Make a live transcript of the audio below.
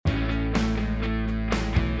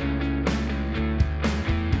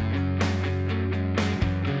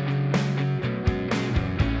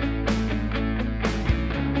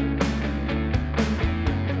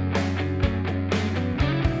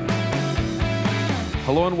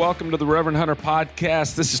Hello and welcome to the Reverend Hunter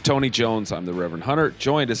Podcast. This is Tony Jones. I'm the Reverend Hunter,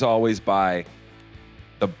 joined as always by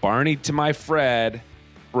the Barney to my Fred,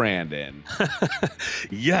 Brandon.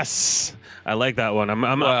 Yes, I like that one. I'm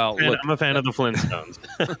a fan of the Flintstones.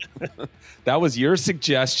 That was your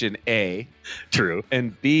suggestion, A. True.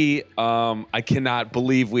 And B, I cannot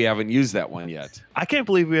believe we haven't used that one yet. I can't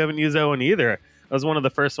believe we haven't used that one either. That was one of the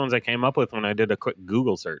first ones I came up with when I did a quick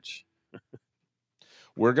Google search.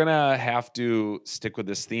 We're going to have to stick with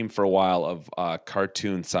this theme for a while of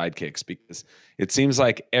cartoon sidekicks, because it seems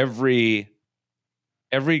like every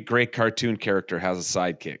great cartoon character has a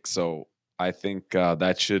sidekick. So I think that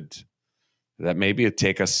maybe it'd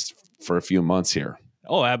take us for a few months here.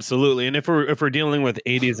 Oh, absolutely. And if we're dealing with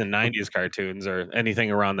 80s and 90s cartoons or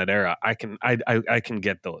anything around that era, I can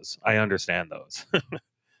get those. I understand those.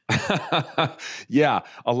 Yeah,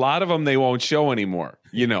 a lot of them they won't show anymore.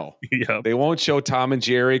 Yep. They won't show Tom and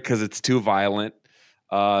Jerry because it's too violent.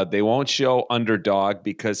 They won't show Underdog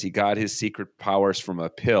because he got his secret powers from a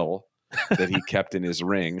pill that he kept in his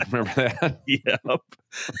ring. Remember that? Yep.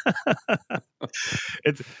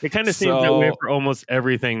 It kind of seems that way for almost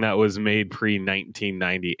everything that was made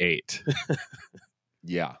pre-1998.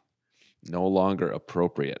 Yeah, no longer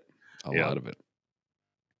appropriate. A lot of it.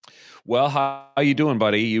 Well, how you doing,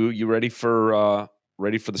 buddy? You ready for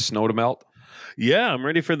the snow to melt? Yeah, I'm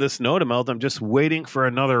ready for the snow to melt. I'm just waiting for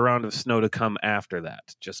another round of snow to come after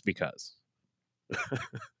that, just because.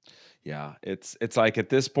 Yeah, it's like at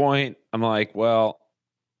this point, I'm like, well,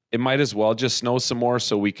 it might as well just snow some more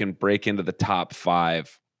so we can break into the top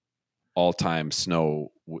 5 all-time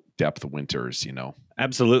snow depth winters.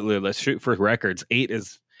 Absolutely. Let's shoot for records. 8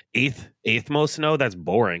 is eighth most snow. That's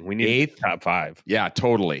boring. We need top 5. Yeah,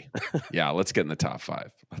 totally. Yeah, let's get in the top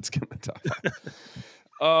 5.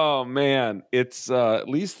 Oh man, it's at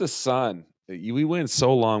least the sun. We went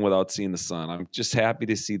so long without seeing the sun. I'm just happy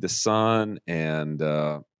to see the sun and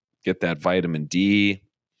get that vitamin D.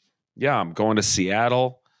 Yeah, I'm going to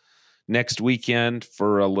Seattle next weekend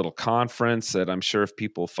for a little conference that I'm sure if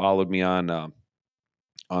people followed me on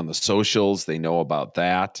the socials, they know about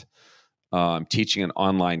that. I'm teaching an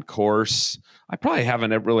online course. I probably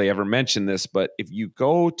haven't really ever mentioned this, but if you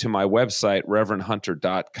go to my website,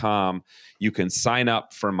 reverendhunter.com, you can sign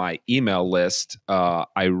up for my email list.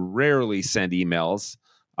 I rarely send emails.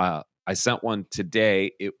 I sent one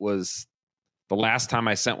today. It was the last time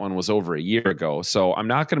I sent one was over a year ago. So I'm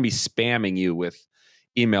not going to be spamming you with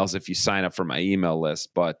emails if you sign up for my email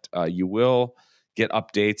list, but you will get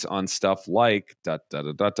updates on stuff like da da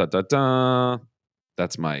da da da da da.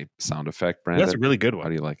 That's my sound effect, Brandon. That's a really good one. How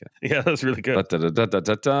do you like it? Yeah, that's really good. Da, da, da, da,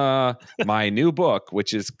 da, da. My new book,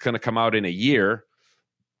 which is going to come out in a year,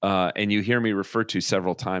 and you hear me refer to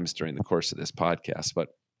several times during the course of this podcast. But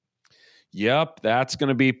yep, that's going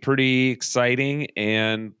to be pretty exciting.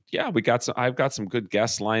 And yeah, I've got some good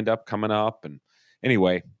guests lined up coming up. And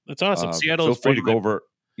anyway, that's awesome. Feel free to go over.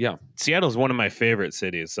 Yeah, Seattle's one of my favorite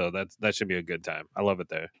cities, so that should be a good time. I love it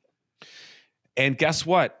there. And guess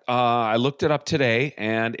what? I looked it up today,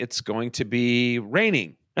 and it's going to be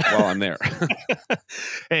raining while I'm there.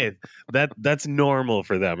 Hey, that's normal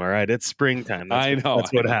for them, all right? It's springtime. I know.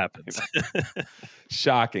 That's what happens.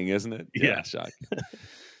 Shocking, isn't it? Yeah, shocking.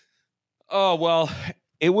 Oh, well,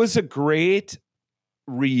 it was a great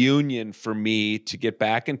reunion for me to get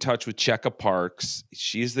back in touch with Cecka Parks.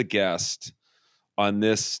 She's the guest on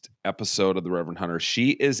this episode of the Reverend Hunter.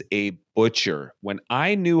 She is a butcher. When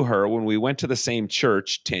I knew her, when we went to the same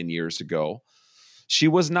church 10 years ago, she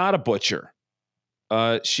was not a butcher.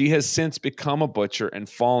 She has since become a butcher and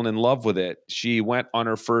fallen in love with it. She went on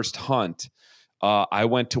her first hunt. I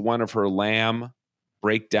went to one of her lamb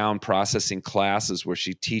breakdown processing classes where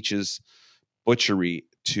she teaches butchery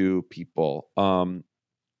to people.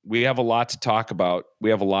 We have a lot to talk about.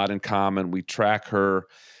 We have a lot in common. We track her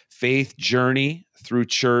faith journey through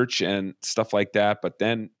church and stuff like that, but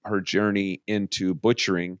then her journey into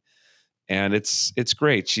butchering, and it's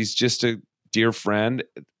great. She's just a dear friend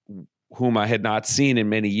whom I had not seen in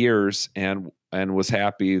many years, and was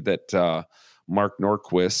happy that Mark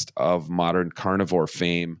Norquist of Modern Carnivore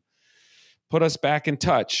fame put us back in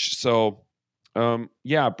touch. So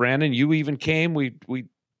yeah, Brandon, you even came. We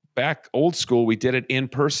back old school. We did it in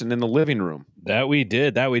person in the living room. That we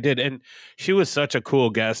did. And she was such a cool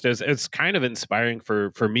guest. It's kind of inspiring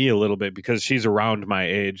for me a little bit because she's around my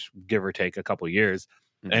age, give or take a couple years.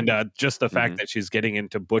 Mm-hmm. And just the fact that she's getting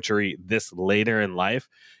into butchery this later in life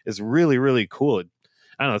is really, really cool.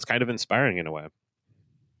 I don't know. It's kind of inspiring in a way.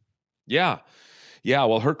 Yeah. Yeah.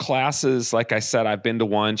 Well, her classes, like I said, I've been to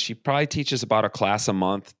one. She probably teaches about a class a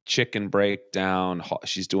month, chicken breakdown.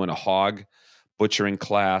 She's doing a hog butchering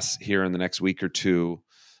class here in the next week or two.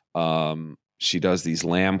 She does these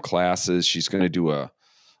lamb classes. She's going to do a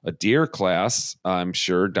deer class, I'm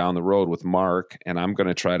sure, down the road with Mark, and I'm going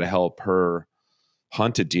to try to help her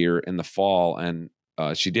hunt a deer in the fall. And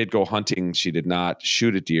she did go hunting. She did not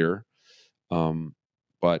shoot a deer,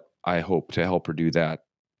 but I hope to help her do that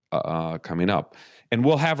coming up. And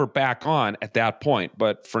we'll have her back on at that point.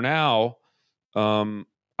 But for now,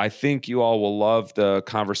 I think you all will love the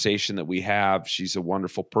conversation that we have. She's a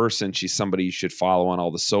wonderful person. She's somebody you should follow on all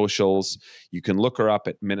the socials. You can look her up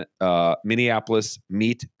at Minneapolis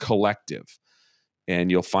Meat Collective, and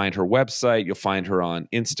you'll find her website. You'll find her on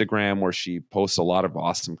Instagram, where she posts a lot of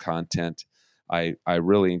awesome content. I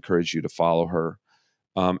really encourage you to follow her.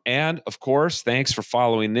 And of course, thanks for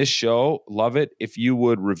following this show. Love it. If you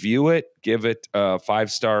would review it, give it a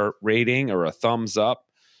 5-star rating or a thumbs up,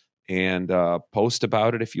 and post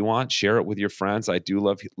about it if you want. Share it with your friends. I do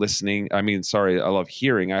love listening. I love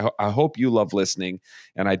hearing. I hope you love listening,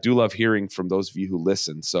 and I do love hearing from those of you who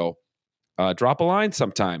listen. So drop a line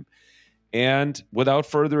sometime. And without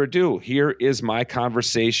further ado, here is my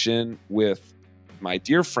conversation with my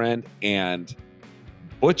dear friend and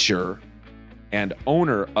butcher and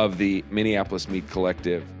owner of the Minneapolis Meat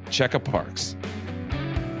Collective, Cecka Parks.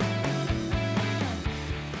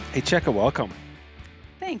 Hey, Cecka, welcome.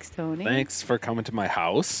 Thanks, Tony. Thanks for coming to my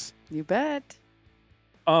house. You bet.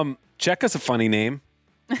 Cecka's a funny name.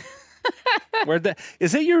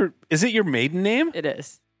 Is it your maiden name? It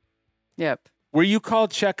is. Yep. Were you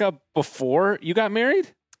called Cecka before you got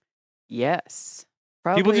married? Yes.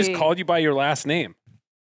 Probably. People just called you by your last name.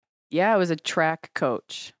 Yeah, I was a track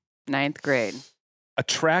coach, 9th grade. A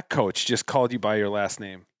track coach just called you by your last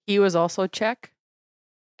name. He was also Czech,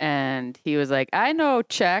 and he was like, I know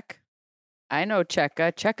Czech. I know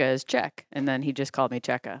Cecka. Cecka is Czech. And then he just called me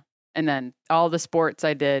Cecka. And then all the sports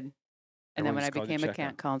I did. And then when I became a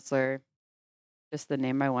camp counselor, just the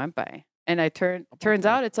name I went by. And turns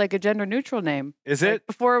out it's like a gender neutral name. Is like it?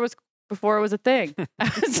 Before it was a thing.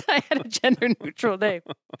 I had a gender neutral name.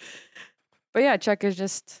 But yeah, Cecka is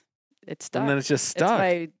just, it's stuck. And then it's just stuck.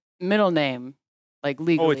 It's my middle name, like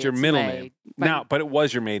legally. Oh, it's your middle name. Now, but it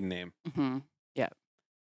was your maiden name. Mm-hmm. Yeah.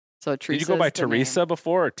 So Teresa. Did you go by Teresa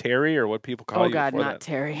before, or Terry, or what people call you? Oh God, not that?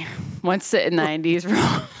 Terry. Once in the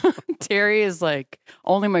 90s, Terry is like,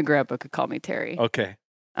 only my grandpa could call me Terry. Okay.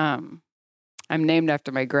 I'm named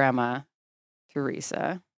after my grandma,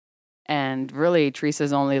 Teresa. And really,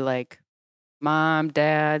 Teresa's only like mom,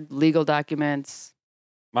 dad, legal documents.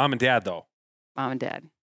 Mom and dad, though. Mom and dad.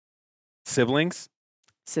 Siblings?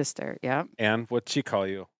 Sister, yeah. And what'd she call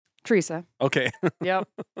you? Teresa. Okay. Yep.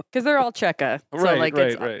 Because they're all Cecka. So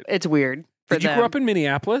right. It's weird for Did you them. grow up in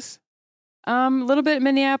Minneapolis? A little bit in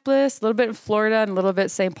Minneapolis, a little bit in Florida, and a little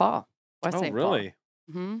bit St. Paul. West St. Paul. Really?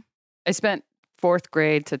 Mm-hmm. I spent 4th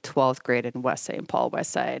grade to 12th grade in West St. Paul,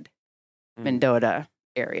 West Side, Mendota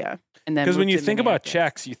area. And then because when you think about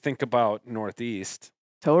Czechs, you think about Northeast.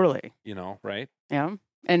 Totally. You know, right? Yeah.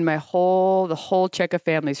 And the whole Cecka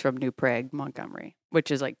family's from New Prague, Montgomery,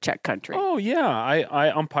 which is like Czech country. Oh yeah,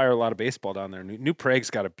 I umpire a lot of baseball down there. New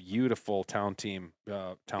Prague's got a beautiful town team,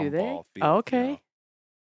 town Do they? ball field. Oh, okay.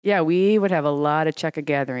 Yeah, we would have a lot of Cecka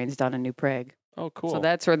gatherings down in New Prague. Oh, cool. So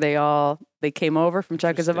that's where they came over from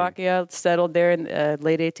Czechoslovakia, settled there in the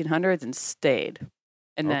late 1800s, and stayed,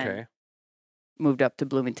 and then moved up to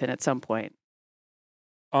Bloomington at some point.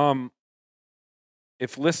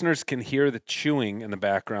 If listeners can hear the chewing in the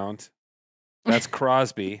background, that's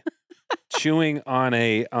Crosby chewing on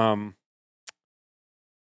a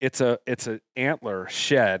it's an antler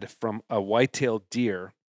shed from a white-tailed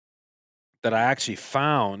deer that I actually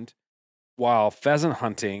found while pheasant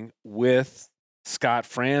hunting with Scott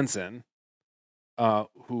Franzen,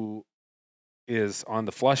 who is on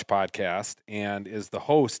the Flush podcast and is the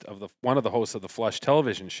host of one of the hosts of the Flush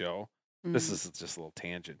television show. Mm-hmm. This is just a little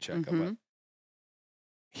tangent, Cecka, but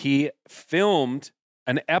he filmed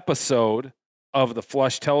an episode of the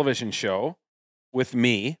Flush television show with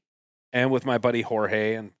me and with my buddy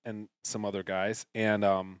Jorge and some other guys. And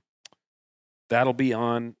that'll be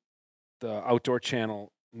on the Outdoor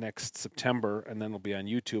Channel next September, and then it'll be on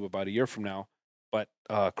YouTube about a year from now. But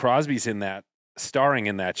Crosby's starring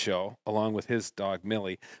in that show, along with his dog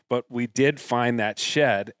Millie. But we did find that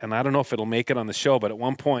shed, and I don't know if it'll make it on the show, but at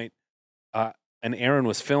one point, and Aaron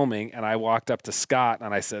was filming, and I walked up to Scott,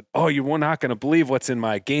 and I said, "Oh, you're not going to believe what's in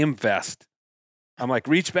my game vest." I'm like,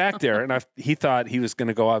 "Reach back there," and he thought he was going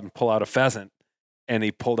to go out and pull out a pheasant, and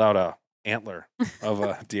he pulled out a antler of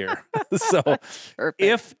a deer. So, Perfect.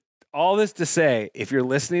 If all this to say, if you're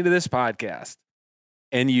listening to this podcast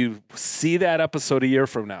and you see that episode a year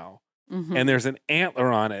from now, and there's an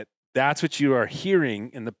antler on it, that's what you are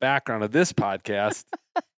hearing in the background of this podcast.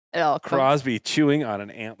 Crosby chewing on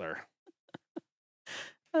an antler.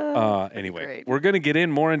 Anyway, great. we're going to get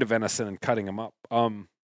in more into venison and cutting them up.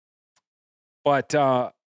 But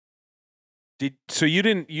by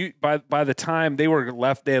the time they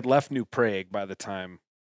had left New Prague by the time.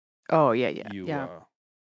 Oh yeah.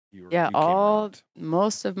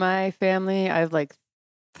 Most of my family, I have like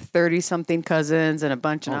 30 something cousins and a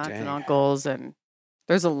bunch of aunts and uncles, and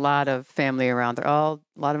there's a lot of family around. A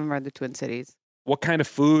lot of them are in the Twin Cities. What kind of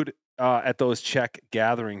food at those Czech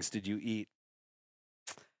gatherings did you eat?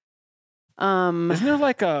 Isn't there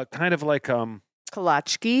like a kind of like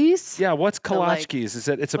kolachkis? Yeah, what's kolachkis?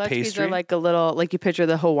 It's a pastry? Are like a little, like you picture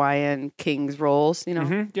the Hawaiian king's rolls, you know?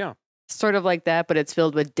 Mm-hmm, yeah. Sort of like that, but it's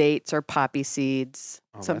filled with dates or poppy seeds,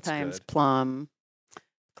 Oh, sometimes plum.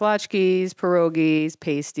 Kolachkis, pierogies,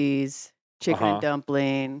 pasties, chicken and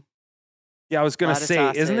dumpling. Yeah, I was going to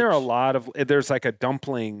say, isn't there a lot of, there's like a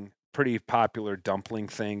dumpling, pretty popular dumpling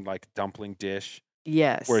thing, like dumpling dish.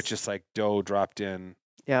 Yes. Where it's just like dough dropped in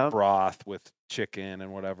broth with chicken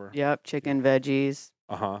and whatever. Yep, chicken, veggies.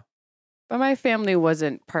 Uh-huh. But my family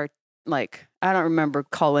wasn't I don't remember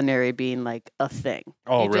culinary being like a thing.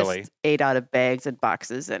 Oh, you really? Just ate out of bags and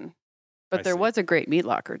boxes but there was a great meat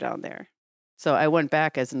locker down there. So I went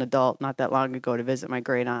back as an adult not that long ago to visit my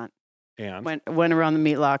great aunt. And? Went around the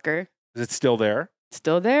meat locker. Is it still there?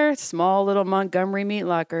 Still there. Small little Montgomery meat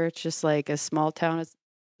locker. It's just like as small town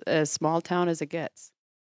as it gets.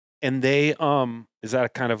 And they is that a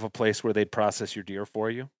kind of a place where they'd process your deer for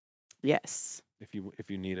you? Yes. If you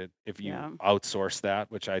outsource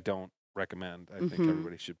that, which I don't recommend. I think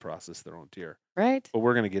everybody should process their own deer. Right. But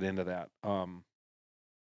we're going to get into that. Well,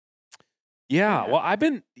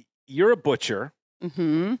 you're a butcher.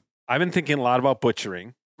 Mm-hmm. I've been thinking a lot about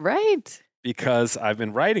butchering. Right. Because I've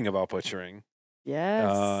been writing about butchering.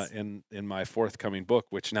 Yes. In my forthcoming book,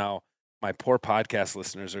 which now my poor podcast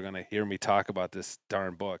listeners are going to hear me talk about this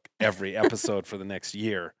darn book every episode for the next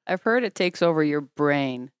year. I've heard it takes over your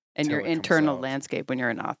brain and your internal landscape when you're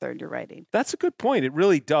an author and you're writing. That's a good point. It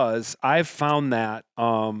really does. I've found that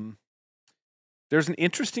there's an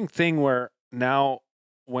interesting thing where now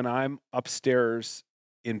when I'm upstairs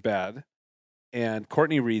in bed and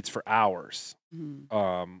Courtney reads for hours,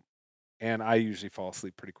 and I usually fall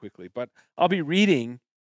asleep pretty quickly, but I'll be reading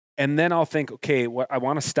and then I'll think, okay, I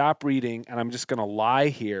want to stop reading and I'm just going to lie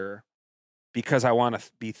here because I want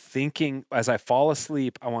to be thinking as I fall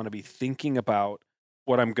asleep. I want to be thinking about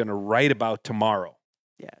what I'm going to write about tomorrow.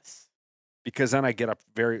 Yes. Because then I get up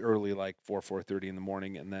very early, like 4:30 in the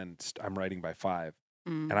morning, and then I'm writing by 5.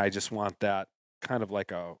 And I just want that kind of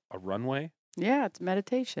like a runway. Yeah, it's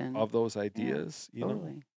meditation. Of those ideas, you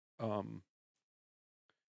totally. know.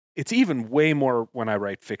 It's even way more when I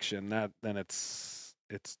write fiction. Then it's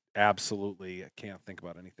absolutely, I can't think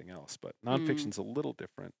about anything else. But nonfiction's a little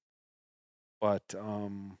different. But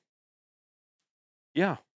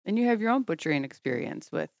yeah. And you have your own butchering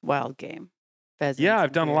experience with wild game. Yeah,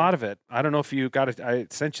 I've done a lot of it. I don't know if you got it. I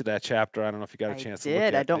sent you that chapter. I don't know if you got a chance to look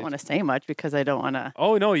at it. I don't want to say much because I don't want to.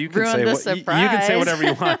 Oh no, you can say you can say whatever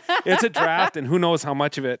you want. It's a draft, and who knows how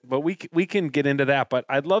much of it. But we can get into that. But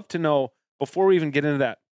I'd love to know before we even get into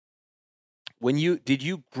that. Did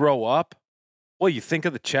you grow up? Well, you think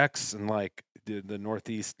of the Czechs and like the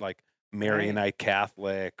Northeast, like Maronite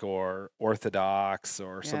Catholic or Orthodox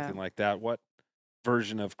or something like that. What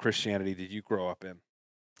version of Christianity did you grow up in?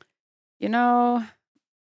 You know,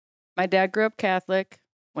 my dad grew up Catholic,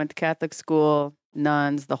 went to Catholic school,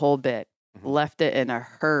 nuns, the whole bit. Left it in a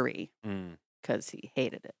hurry because he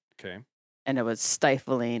hated it. Okay. And it was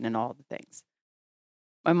stifling and all the things.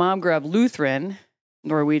 My mom grew up Lutheran,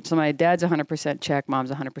 Norwegian. So my dad's 100% Czech,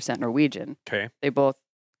 mom's 100% Norwegian. Okay. They both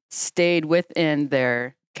stayed within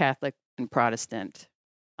their Catholic and Protestant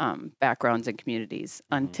backgrounds and communities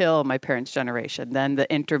until my parents' generation. Then the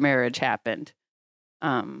intermarriage happened.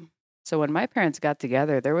 So when my parents got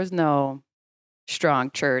together, there was no strong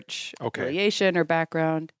church affiliation or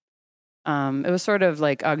background. It was sort of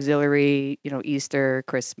like auxiliary, Easter,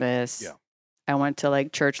 Christmas. Yeah. I went to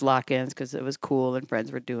like church lock-ins because it was cool and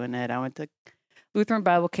friends were doing it. I went to Lutheran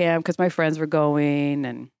Bible camp because my friends were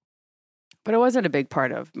going, but it wasn't a big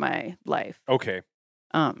part of my life. Okay.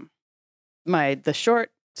 The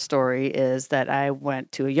short story is that I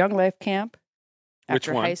went to a Young Life camp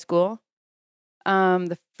after high school.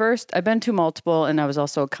 I've been to multiple, and I was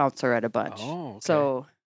also a counselor at a bunch. Oh, okay. So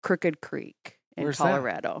Crooked Creek in Where's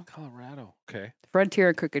Colorado. That? Colorado. Okay. Frontier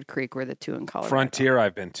and Crooked Creek were the two in Colorado. Frontier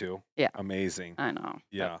I've been to. Yeah. Amazing. I know.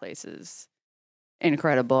 Yeah. That place is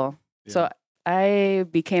incredible. Yeah. So I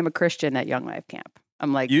became a Christian at Young Life camp.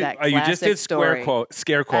 I'm like You that you classic just did story.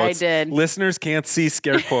 scare quotes. I did. Listeners can't see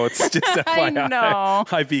scare quotes. Just I FYI, know.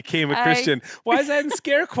 I became a Christian. Why is that in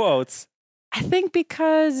scare quotes? I think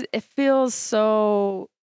because it feels so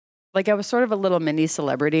like I was sort of a little mini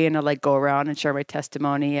celebrity, and I'd like go around and share my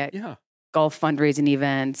testimony at Yeah. golf fundraising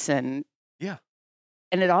events, and Yeah.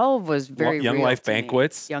 it all was very Young real Life to me.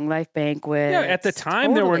 banquets. Young Life banquets. Yeah, at the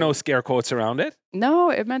time there were no Totally. scare quotes around it. No,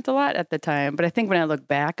 it meant a lot at the time. But I think when I look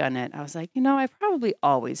back on it, I was like, I probably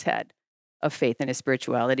always had a faith and a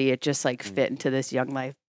spirituality. It just like fit into this Young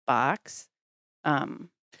Life box.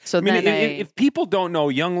 So I mean, then if people don't know,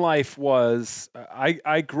 Young Life was,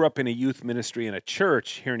 I grew up in a youth ministry in a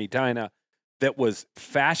church here in Edina that was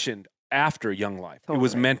fashioned after Young Life. It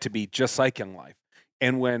was Totally. meant to be just like Young Life.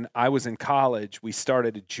 And when I was in college, we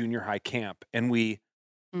started a junior high camp, and we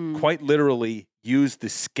quite literally used the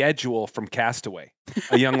schedule from Castaway,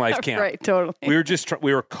 a Young Life camp. Right, totally. We were just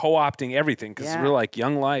we were co-opting everything because we're like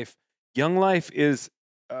Young Life. Young Life is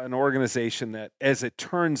an organization that, as it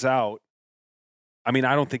turns out, I mean,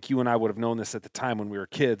 I don't think you and I would have known this at the time when we were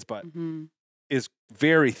kids, but is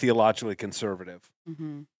very theologically conservative.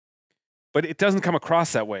 But it doesn't come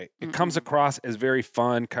across that way. It comes across as very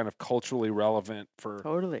fun, kind of culturally relevant for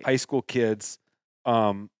high school kids.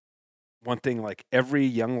 One thing, like every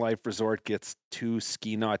Young Life resort gets 2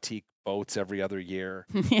 ski nautique boats every other year.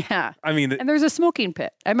 Yeah. I mean, and there's a smoking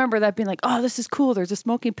pit. I remember that being like, oh, this is cool. There's a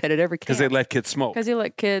smoking pit at every camp. Because they let kids smoke. Because they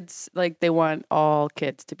let kids, like they want all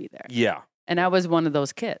kids to be there. Yeah. And I was one of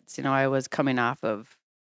those kids. I was coming off of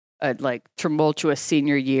a like tumultuous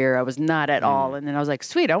senior year. I was not at all. And then I was like,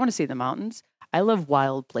 sweet, I want to see the mountains. I love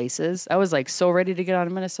wild places. I was like so ready to get out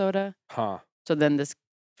of Minnesota. Huh. So then this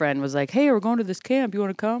friend was like, hey, we're going to this camp. You want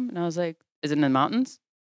to come? And I was like, is it in the mountains?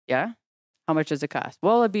 Yeah. How much does it cost?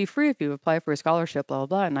 Well, it'd be free if you apply for a scholarship, blah, blah,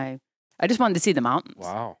 blah. And I just wanted to see the mountains.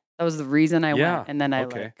 Wow. That was the reason I went. And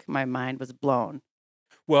then my mind was blown.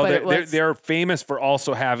 Well, they're famous for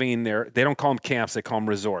also having they don't call them camps, they call them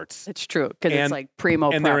resorts. It's true, because it's like primo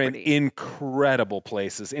and property. they're in incredible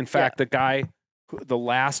places. In fact, the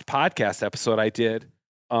last podcast episode I did,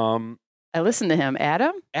 I listened to him.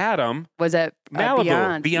 Adam was at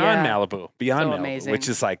Malibu, Beyond Malibu, Beyond so Malibu, amazing. which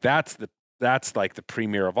is like that's like the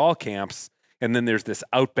premier of all camps. And then there's this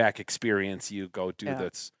Outback experience you go do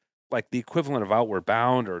that's like the equivalent of Outward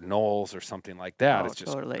Bound or Knowles or something like that. It's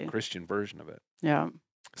just a Christian version of it. Yeah.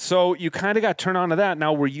 So you kind of got turned on to that.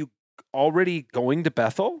 Now, were you already going to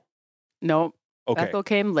Bethel? Nope. Okay. Bethel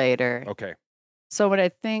came later. Okay. So when I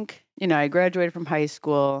think, I graduated from high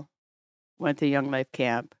school, went to Young Life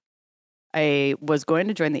camp. I was going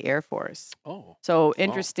to join the Air Force. Oh. So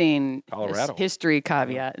interesting Colorado. History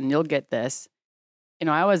caveat, and you'll get this.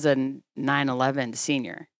 I was a 9/11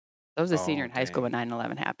 senior. I was a senior in high school when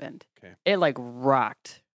 9/11 happened. Okay. It like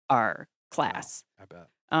rocked our class. Wow,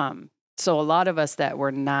 I bet. So a lot of us that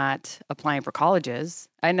were not applying for colleges,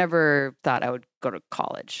 I never thought I would go to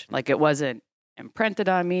college. Like it wasn't imprinted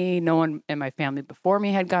on me. No one in my family before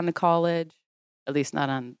me had gone to college, at least not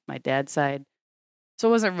on my dad's side. So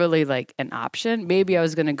it wasn't really like an option. Maybe I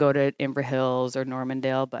was going to go to Inver Hills or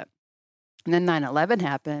Normandale, and then 9/11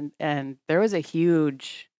 happened, and there was a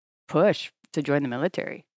huge push to join the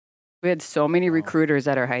military. We had so many recruiters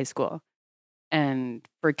at our high school. And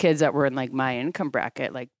for kids that were in like my income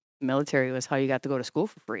bracket, like military was how you got to go to school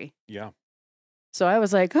for free. Yeah. So I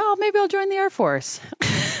was like, oh, maybe I'll join the Air Force.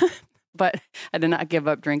 But I did not give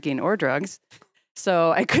up drinking or drugs.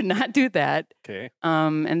 So I could not do that. Okay.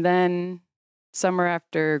 And then summer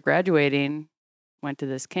after graduating, went to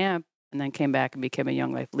this camp and then came back and became a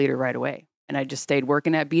Young Life leader right away. And I just stayed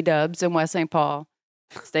working at B-Dubs in West St. Paul,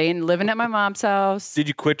 living at my mom's house. Did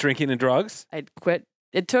you quit drinking and drugs? I quit.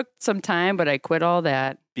 It took some time, but I quit all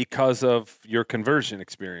that. Because of your conversion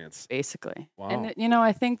experience. Basically. Wow. And,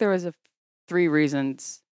 I think there was 3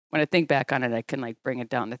 reasons. When I think back on it, I can like bring it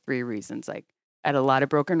down to 3 reasons. Like I had a lot of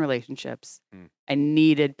broken relationships. I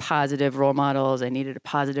needed positive role models. I needed a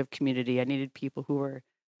positive community. I needed people who were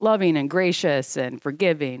loving and gracious and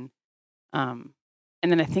forgiving. And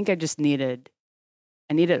then I think I just needed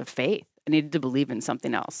a faith. I needed to believe in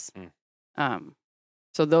something else.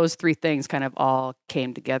 So those 3 things kind of all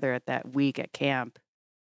came together at that week at camp.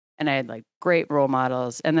 And I had like great role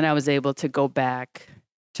models. And then I was able to go back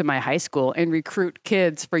to my high school and recruit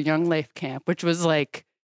kids for Young Life camp, which was like,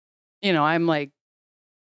 I'm like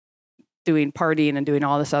doing partying and doing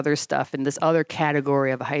all this other stuff in this other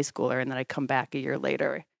category of a high schooler. And then I come back a year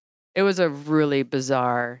later. It was a really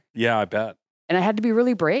bizarre. Yeah, I bet. And I had to be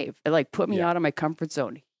really brave. It like put me out of my comfort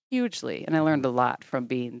zone hugely. And I learned a lot from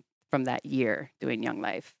that year doing Young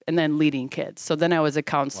Life and then leading kids. So then I was a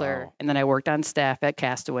counselor and then I worked on staff at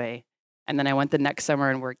Castaway. And then I went the next summer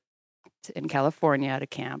and worked in California at a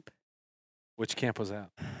camp. Which camp was that?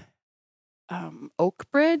 Oak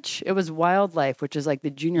Bridge. It was Wildlife, which is like the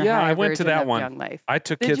junior high I went to version that of one. Young Life. I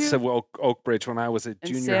took Did kids you? to Oak Bridge when I was at In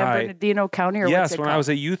junior San high. Bernardino County, or Yes, what's it when I called? was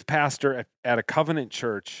a youth pastor at a Covenant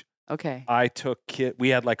church, Okay. I took we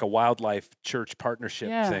had like a wildlife church partnership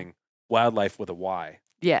thing. Wildlife with a Y.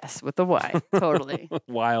 Yes, with the Y. Totally.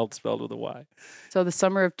 Wild spelled with a Y. So the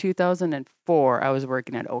summer of 2004, I was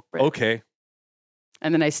working at Oak Bridge. Okay.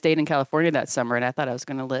 And then I stayed in California that summer, and I thought I was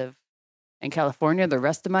going to live in California the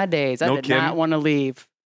rest of my days. I No did kidding? not want to leave.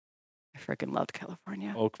 I freaking loved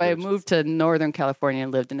California. Oak But I Bridge. moved to Northern California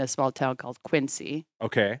and lived in a small town called Quincy.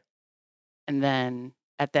 Okay. And then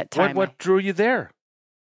at that time, What drew you there?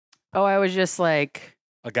 I was just like,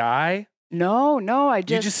 A guy? no, I You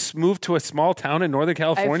just moved to a small town in Northern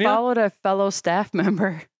California? I followed a fellow staff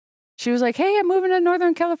member. She was like, hey, I'm moving to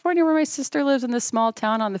Northern California where my sister lives in this small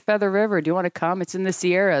town on the Feather River. Do you want to come? It's in the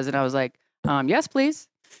Sierras. And I was like, yes, please.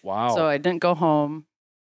 Wow. So I didn't go home,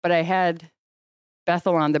 but I had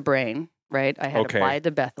Bethel on the brain, right? I had applied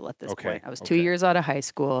to Bethel at this point. I was 2 years out of high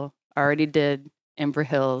school. I already did Embry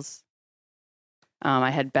Hills. I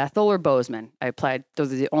had Bethel or Bozeman. I applied.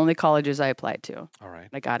 Those are the only colleges I applied to. All right.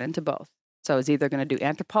 I got into both. So I was either going to do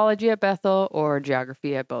anthropology at Bethel or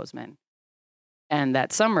geography at Bozeman. And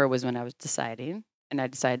that summer was when I was deciding. And I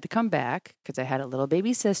decided to come back because I had a little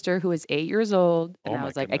baby sister who was 8 years old. And I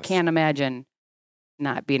was like, I can't imagine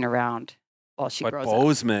not being around while she grows up.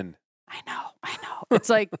 Bozeman. I know. It's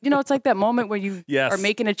like, it's like that moment where you are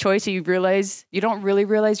making a choice and you don't really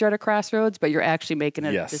realize you're at a crossroads, but you're actually making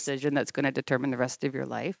a decision that's going to determine the rest of your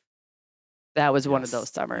life. That was one of those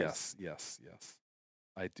summers. Yes.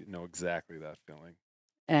 I do know exactly that feeling.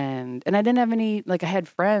 And I didn't have any, I had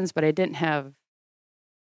friends, but I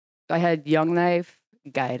had Young Life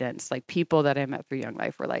guidance. Like people that I met through Young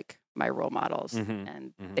Life were like my role models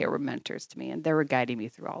and they were mentors to me and they were guiding me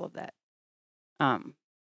through all of that.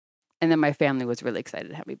 And then my family was really excited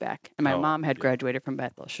to have me back. And my mom had graduated from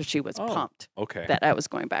Bethel, so she was pumped that I was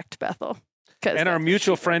going back to Bethel. And our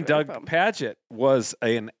mutual friend, Doug Padgett, was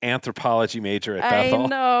an anthropology major at Bethel. I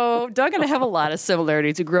know. Doug and I have a lot of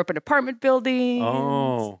similarities. We grew up in apartment buildings.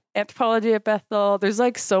 Anthropology at Bethel. There's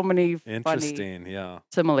like so many funny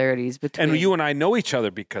similarities between. And you and I know each other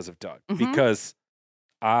because of Doug. Because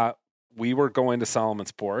we were going to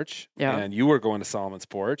Solomon's Porch, and you were going to Solomon's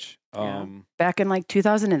Porch. Back in like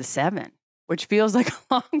 2007, which feels like a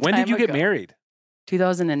long time When did you ago. get married?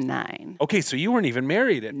 2009. Okay, so you weren't even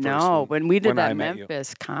married at first. No, when we did that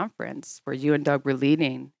Memphis conference where you and Doug were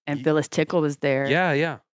leading, and Phyllis Tickle was there.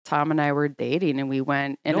 Yeah. Tom and I were dating, and we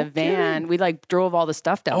went in a van. We drove all the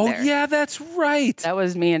stuff down there. Oh, yeah, that's right. That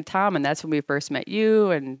was me and Tom, and that's when we first met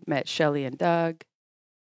you and met Shelly and Doug.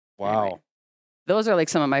 Wow. Anyway, those are like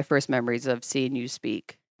some of my first memories of seeing you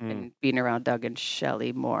speak and being around Doug and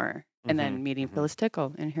Shelly more, and then meeting Phyllis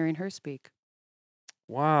Tickle and hearing her speak.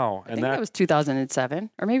 Wow. I think that was 2007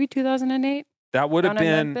 or maybe 2008. That would have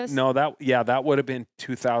been, that would have been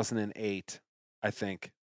 2008, I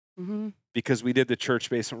think. Because we did the Church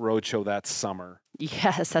Basement Roadshow that summer.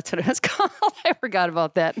 Yes, that's what it was called. I forgot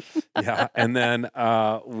about that. Yeah. And then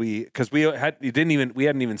we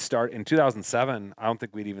hadn't even started in 2007. I don't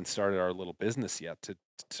think we'd even started our little business yet to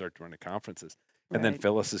start doing the conferences. And then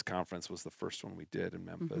Phyllis's conference was the first one we did in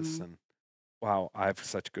Memphis. And wow, I have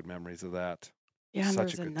such good memories of that. Yeah, and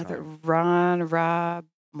there's another Rob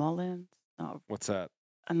Mullins. Oh, what's that?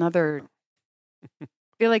 Another. I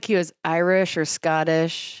feel like he was Irish or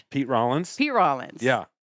Scottish. Pete Rollins. Yeah,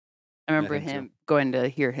 I remember him going to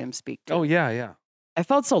hear him speak. Oh yeah. I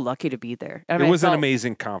felt so lucky to be there. It was an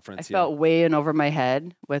amazing conference. I felt way in over my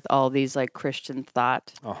head with all these like Christian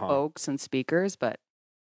thought folks and speakers. But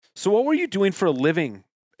so, what were you doing for a living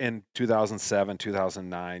in 2007,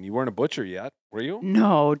 2009? You weren't a butcher yet, were you?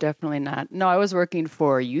 No, definitely not. No, I was working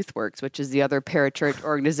for YouthWorks, which is the other parachurch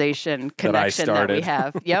organization connection that we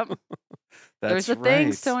have. Yep. There's the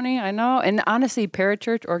things, Tony. I know. And honestly,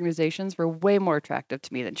 parachurch organizations were way more attractive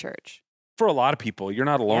to me than church. For a lot of people, you're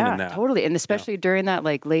not alone in that. Totally. And especially during that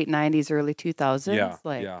like late 90s, early 2000s.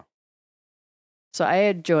 Yeah. So I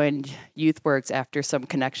had joined YouthWorks after some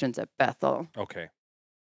connections at Bethel. Okay.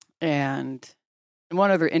 And one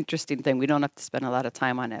other interesting thing, we don't have to spend a lot of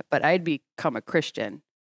time on it, but I'd become a Christian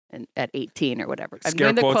at 18 or whatever. I'm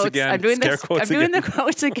doing the quotes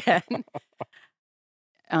again.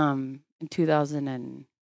 In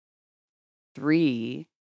 2003.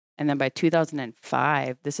 And then by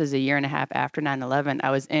 2005, this is a year and a half after 9/11,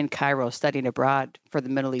 I was in Cairo studying abroad for the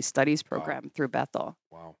Middle East Studies program through Bethel.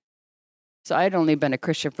 Wow. So I had only been a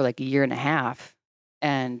Christian for like a year and a half.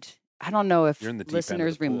 And I don't know if You're in the deep end of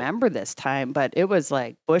listeners the pool. remember this time, but it was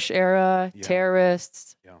like Bush era, Yeah.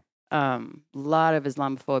 terrorists, Yeah. a lot of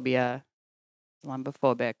Islamophobic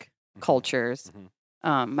cultures.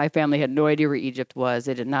 My family had no idea where Egypt was.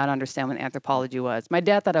 They did not understand what anthropology was. My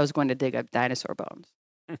dad thought I was going to dig up dinosaur bones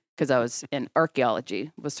because I was in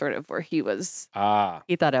archaeology, was sort of where he was.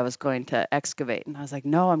 He thought I was going to excavate. And I was like,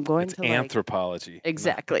 no, I'm going It's to anthropology.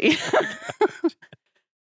 Exactly.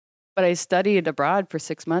 But I studied abroad for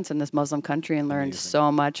 6 months in this Muslim country and learned Amazing. so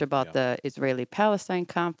much about the Israeli-Palestine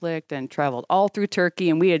conflict and traveled all through Turkey.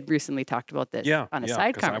 And we had recently talked about this on a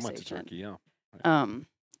side 'cause conversation. I went to Turkey, yeah.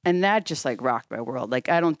 And that just like rocked my world. Like,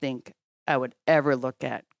 I don't think I would ever look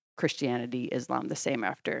at Christianity, Islam the same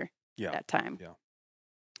after that time.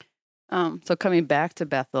 Yeah. So coming back to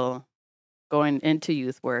Bethel, going into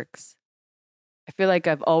Youth Works, I feel like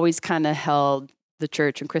I've always kind of held the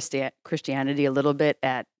church and Christianity a little bit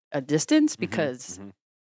at a distance because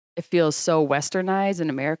it feels so westernized and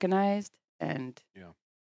Americanized and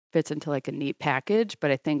fits into like a neat package.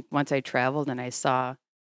 But I think once I traveled and I saw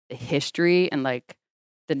the history and like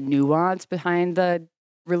the nuance behind the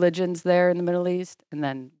religions there in the Middle East and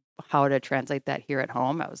then how to translate that here at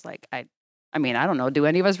home, I was like, I mean, I don't know. Do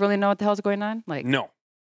any of us really know what the hell's going on? Like, No.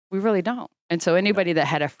 we really don't. And so anybody that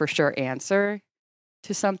had a for sure answer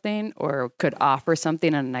to something or could offer something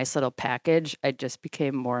in a nice little package, I just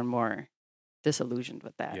became more and more disillusioned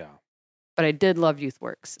with that. Yeah. But I did love Youth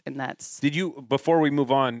Works, and that's... Did you, before we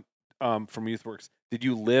move on from Youth Works, did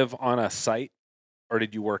you live on a site or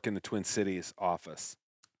did you work in the Twin Cities office?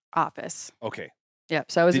 Office. Okay. Yeah,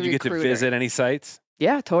 so I was Did a you get to recruiter. visit any sites?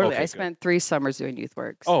 Yeah, totally. Okay, I good. spent 3 summers doing Youth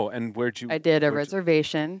Works. Oh, and where'd you? I did a where'd you-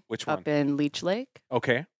 reservation Which one? up in Leech Lake.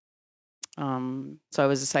 Okay. So I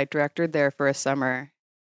was a site director there for a summer,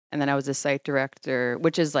 and then I was a site director,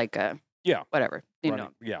 which is like a whatever, you know,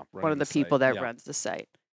 one of the people that runs the site.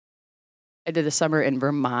 I did a summer in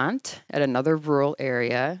Vermont at another rural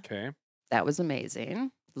area. Okay. That was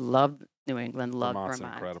amazing. Loved New England. Loved Vermont's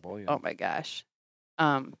Vermont. incredible. Yeah. Oh my gosh.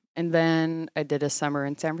 And then I did a summer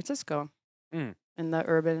in San Francisco, in the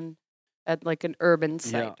urban, at like an urban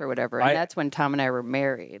site or whatever. And that's when Tom and I were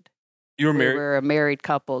married. You were married? We were a married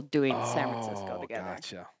couple doing San Francisco together.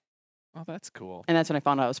 Gotcha. Oh, that's cool. And that's when I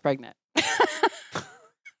found out I was pregnant.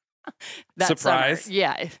 That Surprise? summer.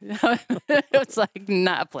 Yeah. It was like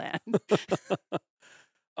not planned.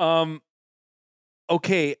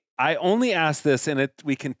 Okay. I only asked this, and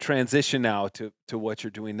we can transition now to what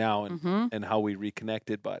you're doing now and how we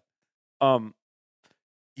reconnected. But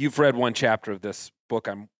you've read one chapter of this book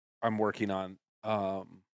I'm working on,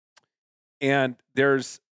 and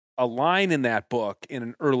there's a line in that book in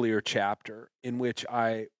an earlier chapter in which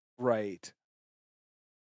I write,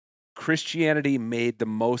 Christianity made the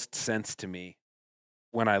most sense to me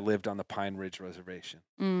when I lived on the Pine Ridge Reservation.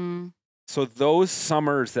 So those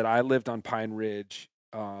summers that I lived on Pine Ridge,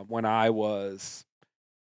 when I was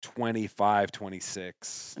 25,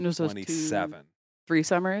 26, And those 27. 3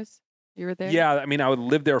 summers you were there? Yeah, I mean, I would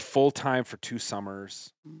live there full time for 2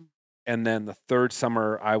 summers. And then the 3rd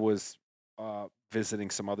summer, I was visiting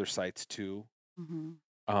some other sites too,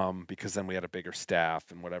 because then we had a bigger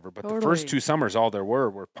staff and whatever. But the first 2 summers, all there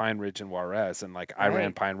were Pine Ridge and Juarez. And like I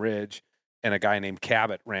ran Pine Ridge, and a guy named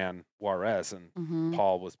Cabot ran Juarez, and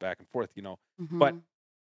Paul was back and forth, you know. But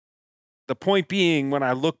the point being, when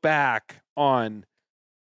I look back on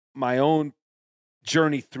my own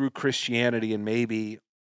journey through Christianity and maybe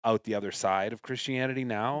out the other side of Christianity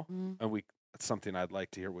now, and it's something I'd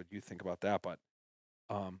like to hear what you think about that. But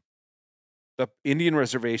the Indian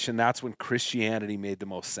reservation, that's when Christianity made the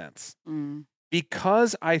most sense.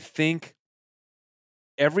 Because I think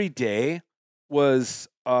every day was,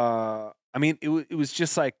 I mean, it was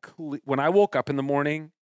just like when I woke up in the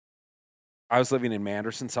morning. I was living in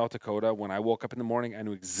Manderson, South Dakota. When I woke up in the morning, I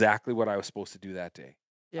knew exactly what I was supposed to do that day.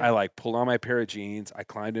 I like pulled on my pair of jeans. I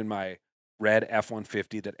climbed in my red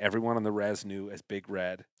F-150 that everyone on the res knew as Big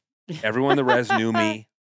Red. Everyone in the res knew me.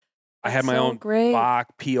 I had my own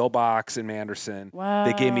P.O. box in Manderson. Wow.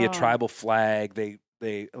 They gave me a tribal flag. They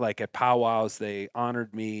like at powwows, they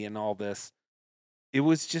honored me and all this. It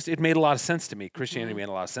was just, it made a lot of sense to me. Christianity made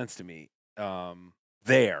a lot of sense to me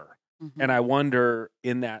there. And I wonder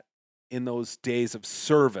in those days of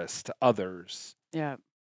service to others. Yeah.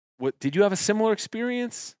 What did you have a similar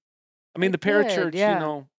experience? I mean, the parachurch, you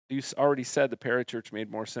know, you already said the parachurch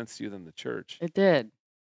made more sense to you than the church. It did.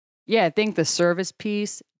 Yeah, I think the service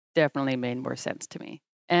piece definitely made more sense to me.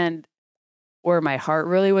 And where my heart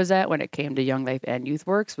really was at when it came to Young Life and Youth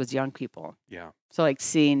Works was young people. Yeah. So like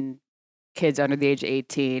seeing kids under the age of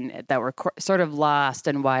 18 that were sort of lost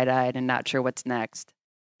and wide-eyed and not sure what's next.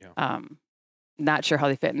 Yeah. not sure how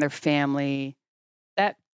they fit in their family.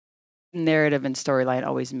 That narrative and storyline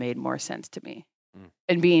always made more sense to me.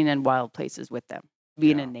 And being in wild places with them,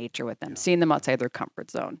 being in nature with them, seeing them outside their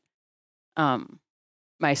comfort zone.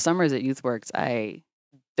 My summers at YouthWorks, I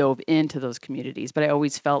dove into those communities, but I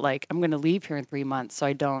always felt like I'm going to leave here in 3 months, so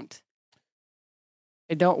I don't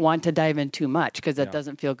want to dive in too much because that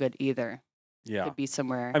doesn't feel good either. Yeah. To be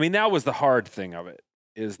somewhere. I mean, that was the hard thing of it,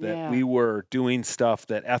 is that we were doing stuff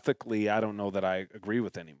that ethically I don't know that I agree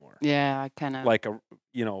with anymore. Yeah, I kind of like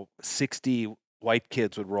 60 white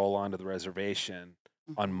kids would roll onto the reservation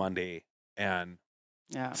on Monday and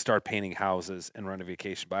start painting houses and run a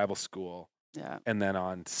vacation Bible school. Yeah. And then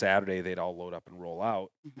on Saturday they'd all load up and roll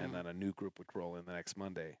out, and then a new group would roll in the next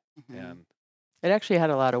Monday. And it actually had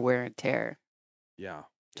a lot of wear and tear. Yeah.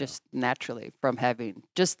 Just naturally from having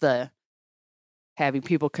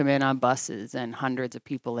people come in on buses and hundreds of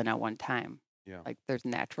people in at one time. Yeah. Like there's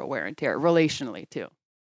natural wear and tear relationally too.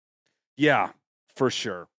 Yeah, for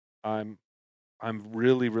sure. I'm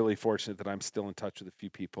really, really fortunate that I'm still in touch with a few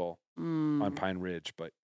people on Pine Ridge,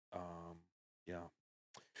 but yeah.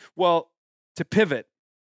 Well, to pivot,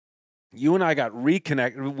 you and I got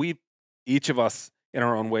reconnected. We each of us in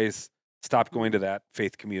our own ways stopped going to that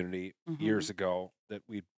faith community years ago that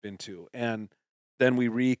we'd been to, and then we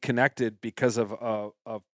reconnected because of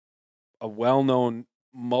a well-known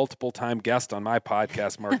multiple-time guest on my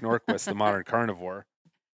podcast, Mark Norquist, the Modern Carnivore.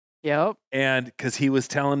 Yep. And because he was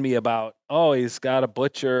telling me about, he's got a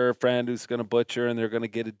butcher friend who's going to butcher, and they're going to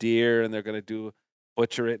get a deer, and they're going to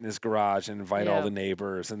butcher it in his garage and invite all the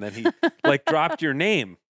neighbors. And then he like dropped your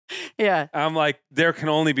name. Yeah. I'm like, there can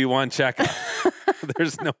only be one Cecka.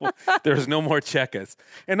 There's no more Ceckas.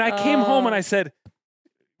 And I came home and I said,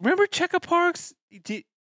 remember Cecka Parks? Do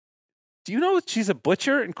you know she's a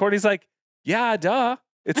butcher? And Courtney's like, yeah, duh.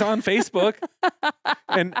 It's on Facebook.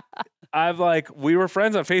 And I'm like, we were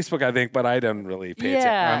friends on Facebook, I think, but I didn't really pay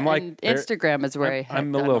attention. I'm like, and Instagram is where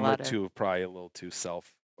I'm a little too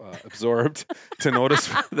self-absorbed to notice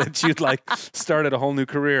that you'd like started a whole new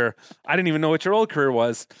career. I didn't even know what your old career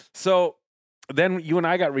was. So then you and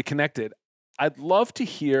I got reconnected. I'd love to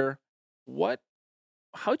hear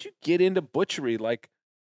how'd you get into butchery? Like,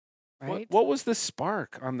 what was the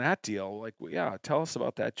spark on that deal? Like, tell us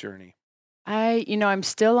about that journey. I'm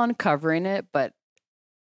still uncovering it, but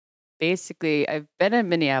basically I've been in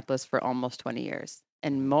Minneapolis for almost 20 years.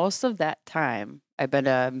 And most of that time, I've been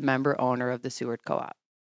a member owner of the Seward Co-op.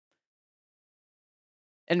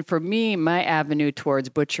 And for me, my avenue towards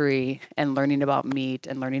butchery and learning about meat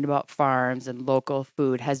and learning about farms and local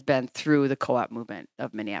food has been through the co-op movement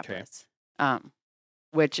of Minneapolis,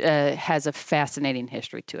 which has a fascinating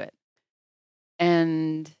history to it.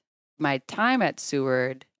 And my time at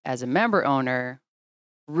Seward as a member owner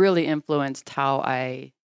really influenced how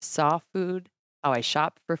I saw food, how I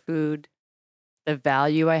shop for food, the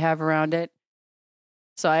value I have around it.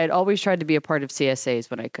 So I had always tried to be a part of CSAs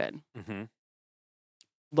when I could. Mm-hmm.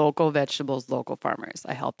 Local vegetables, local farmers.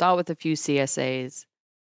 I helped out with a few CSAs,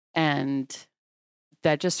 and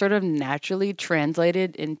that just sort of naturally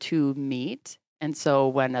translated into meat. And so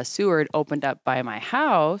when a Seward opened up by my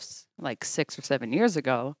house, like 6 or 7 years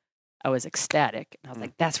ago, I was ecstatic. And I was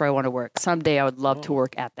like, that's where I want to work. Someday I would love to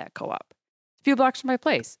work at that co-op. A few blocks from my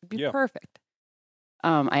place. It'd be perfect.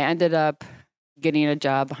 I ended up getting a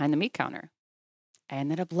job behind the meat counter. I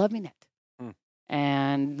ended up loving it.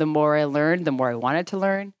 And the more I learned, the more I wanted to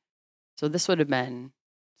learn. So this would have been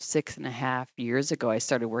 6.5 years ago. I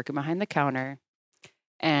started working behind the counter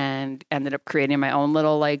and ended up creating my own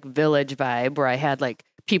little like village vibe where I had like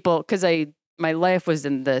people, because my life was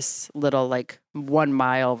in this little like 1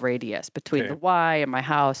 mile radius between the Y and my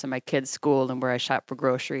house and my kids' school and where I shop for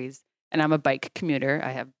groceries. And I'm a bike commuter.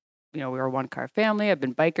 I have, we were a 1-car family. I've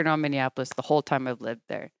been biking around Minneapolis the whole time I've lived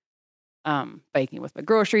there. Biking with my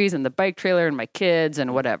groceries and the bike trailer and my kids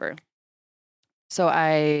and whatever. So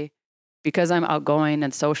because I'm outgoing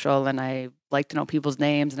and social and I like to know people's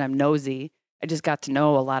names and I'm nosy, I just got to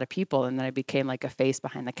know a lot of people, and then I became like a face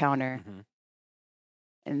behind the counter.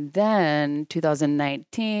 And then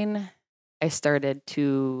 2019, I started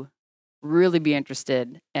to really be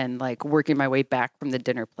interested in like working my way back from the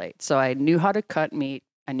dinner plate. So I knew how to cut meat.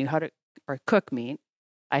 I knew how to cook meat.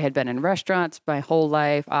 I had been in restaurants my whole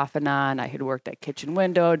life, off and on. I had worked at Kitchen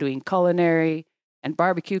Window doing culinary and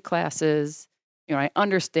barbecue classes. I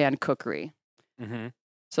understand cookery.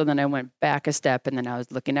 So then I went back a step, and then I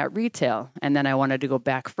was looking at retail. And then I wanted to go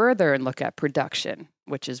back further and look at production,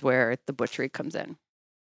 which is where the butchery comes in.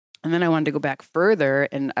 And then I wanted to go back further,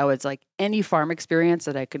 and I was like, any farm experience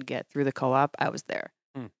that I could get through the co-op, I was there.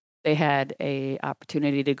 They had a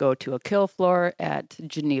opportunity to go to a kill floor at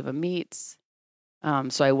Geneva Meats.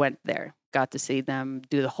 So I went there, got to see them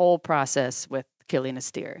do the whole process with killing a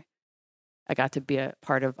steer. I got to be a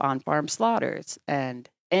part of on-farm slaughters, and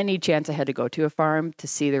any chance I had to go to a farm to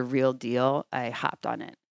see the real deal, I hopped on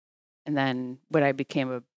it. And then when I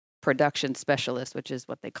became a production specialist, which is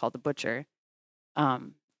what they call the butcher,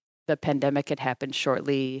 the pandemic had happened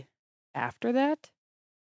shortly after that.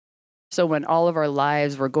 So when all of our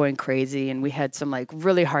lives were going crazy and we had some like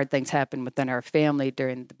really hard things happen within our family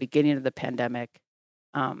during the beginning of the pandemic,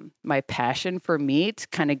 my passion for meat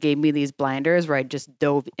kind of gave me these blinders where I just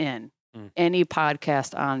dove in. Any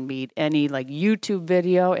podcast on meat, any like YouTube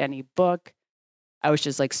video, any book, I was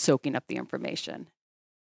just like soaking up the information.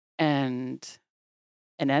 And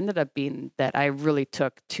it ended up being that I really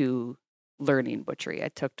took to learning butchery. I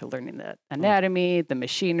took to learning the anatomy, the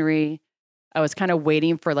machinery. I was kind of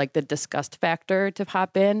waiting for like the disgust factor to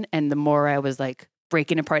hop in. And the more I was like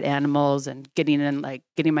breaking apart animals and getting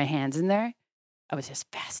my hands in there, I was just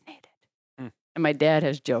fascinated. And my dad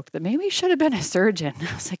has joked that maybe he should have been a surgeon.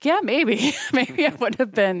 I was like, yeah, maybe. Maybe I would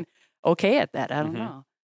have been okay at that. I don't know.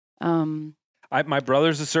 My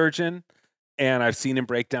brother's a surgeon, and I've seen him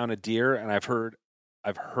break down a deer, and I've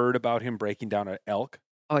heard about him breaking down an elk.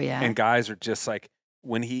 Oh yeah. And guys are just like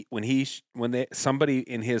somebody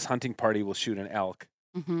in his hunting party will shoot an elk.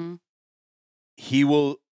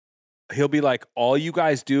 He'll be like, all you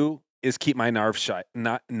guys do is keep my knives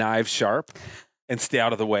sharp and stay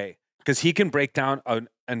out of the way. Because he can break down an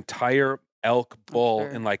entire elk bull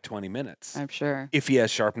in like 20 minutes. I'm sure. If he has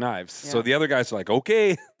sharp knives. Yeah. So the other guys are like,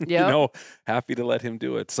 okay, happy to let him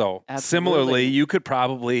do it. So similarly, you could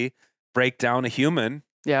probably break down a human.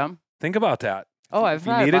 Yeah. Think about that. Oh, I've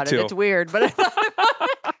thought about it. It's weird, but I thought about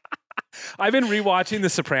it. I've been rewatching The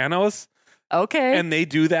Sopranos. Okay. And they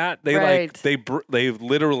do that. They they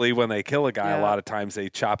literally, when they kill a guy, a lot of times they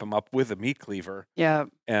chop him up with a meat cleaver. Yeah.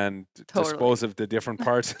 And dispose of the different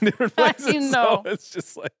parts in different places. So it's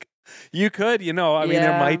just like, you could, I mean,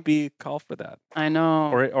 there might be a call for that. I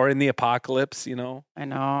know. Or in the apocalypse, I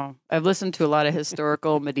know. I've listened to a lot of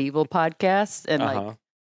historical medieval podcasts, and like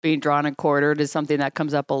being drawn and quartered is something that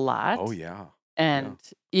comes up a lot. Oh, yeah. And,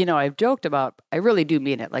 I've joked about, I really do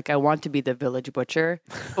mean it. Like, I want to be the village butcher.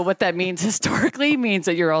 But what that means historically means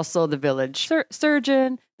that you're also the village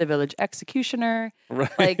surgeon, the village executioner. Right.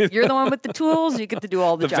 Like, you're the one with the tools. You get to do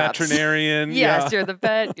all the jobs. The veterinarian. Yes, you're the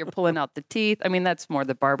vet. You're pulling out the teeth. I mean, that's more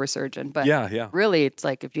the barber surgeon. But really, it's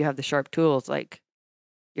like if you have the sharp tools, like,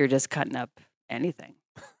 you're just cutting up anything.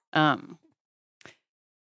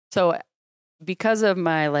 So because of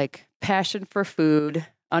my, like, passion for food,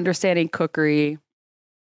 understanding cookery,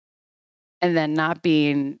 and then not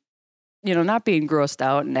being grossed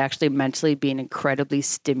out and actually mentally being incredibly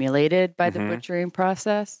stimulated by the butchering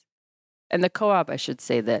process. And the co-op, I should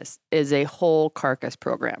say this, is a whole carcass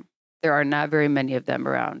program. There are not very many of them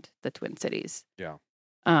around the Twin Cities. Yeah.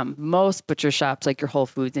 Most butcher shops like your Whole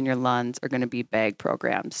Foods and your Lunds are going to be bag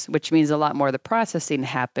programs, which means a lot more of the processing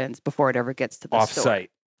happens before it ever gets to the store. Off-site.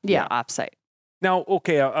 Yeah, off-site. Now,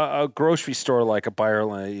 okay, a grocery store like a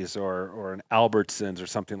Byerly's or an Albertsons or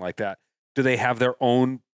something like that, do they have their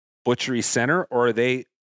own butchery center, or do they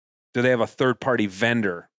have a third-party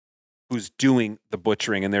vendor who's doing the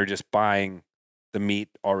butchering and they're just buying the meat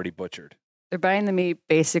already butchered? They're buying the meat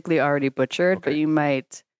basically already butchered, but you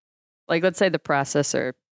might, like, let's say the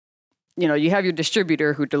processor, you have your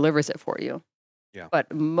distributor who delivers it for you. Yeah.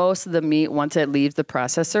 But most of the meat, once it leaves the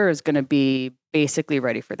processor, is going to be basically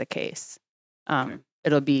ready for the case.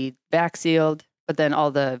 It'll be back sealed, but then all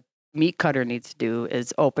the meat cutter needs to do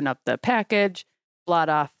is open up the package, blot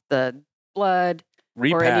off the blood,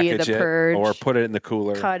 or any of the purge, or put it in the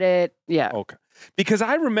cooler, cut it. Yeah. Okay. Because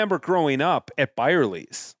I remember growing up at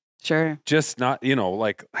Byerly's. Sure. Just not,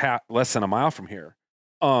 like less than a mile from here.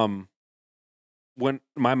 When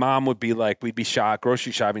my mom would be like, we'd be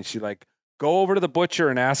grocery shopping, she'd like, go over to the butcher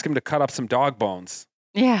and ask him to cut up some dog bones.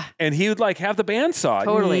 Yeah. And he would like have the bandsaw.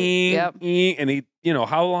 Totally. Yep. And he,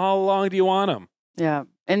 how long do you want them? Yeah.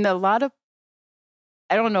 And a lot of,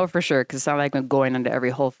 I don't know for sure because it's not like I'm going into every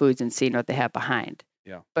Whole Foods and seeing what they have behind.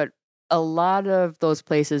 Yeah. But a lot of those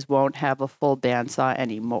places won't have a full bandsaw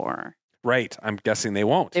anymore. Right. I'm guessing they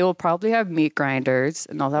won't. They will probably have meat grinders,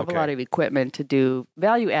 and they'll have a lot of equipment to do.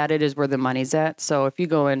 Value added is where the money's at. So if you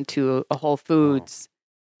go into a Whole Foods,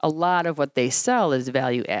 a lot of what they sell is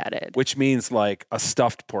value added. Which means like a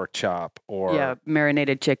stuffed pork chop or...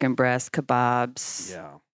 marinated chicken breast, kebabs.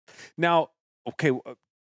 Yeah. Now, okay,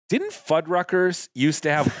 didn't Fuddruckers used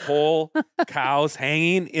to have whole cows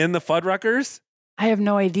hanging in the Fuddruckers? I have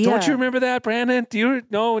no idea. Don't you remember that, Brandon? Do you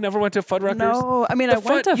never went to Fuddruckers? No, I mean, I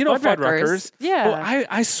went to Fuddruckers. Fuddruckers. Yeah. Well,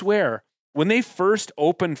 I swear, when they first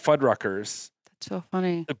opened Fuddruckers, So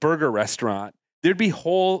funny. the burger restaurant, there'd be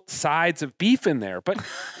whole sides of beef in there, but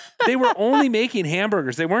they were only making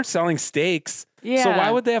hamburgers. They weren't selling steaks. Yeah. So why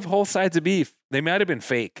would they have whole sides of beef? They might have been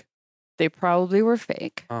fake. They probably were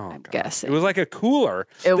fake. Oh, I'm God. guessing. It was like a cooler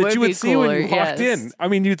It that would you be would see when you cooler, walked in. yes. I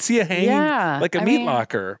mean, you'd see a hanging, Yeah, like a I meat mean,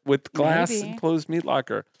 locker with glass maybe. enclosed meat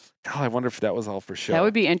locker. God, I wonder if that was all for show. That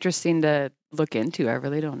would be interesting to look into. I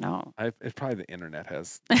really don't know. It's probably the internet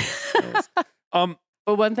has.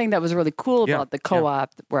 But one thing that was really cool Yeah, about the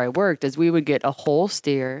co-op where I worked is we would get a whole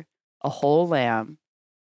steer, a whole lamb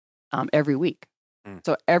every week.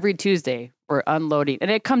 So every Tuesday we're unloading,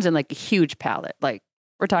 and it comes in like a huge pallet. Like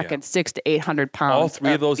we're talking 600 to 800 pounds. All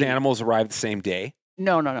three of those beef. animals arrived the same day?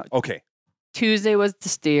 No. Okay. Tuesday was the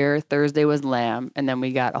steer, Thursday was lamb, and then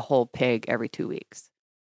we got a whole pig every 2 weeks.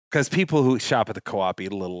 Because people who shop at the co-op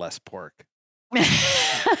eat a little less pork.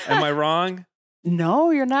 Am I wrong?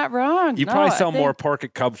 No, you're not wrong. You No, probably I sell more think pork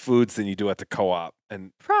at Cub Foods than you do at the co-op.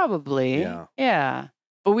 And probably. Yeah. Yeah.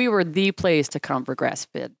 But we were the place to come for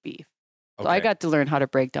grass-fed beef. So I okay, got to learn how to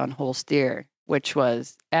break down whole steer, which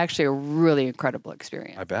was actually a really incredible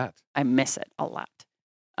experience. I bet. I miss it a lot.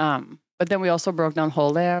 But then we also broke down whole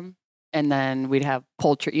lamb, and then we'd have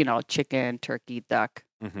poultry, chicken, turkey, duck,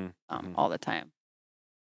 all the time.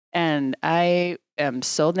 And I am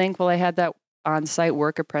so thankful I had that on-site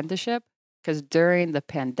work apprenticeship, because during the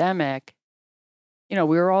pandemic, we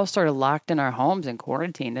were all sort of locked in our homes and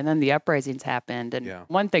quarantined, and then the uprisings happened. And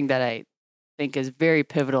one thing that I think is very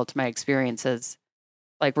pivotal to my experience is,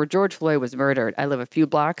 like, where George Floyd was murdered, I live a few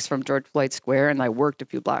blocks from George Floyd Square, and I worked a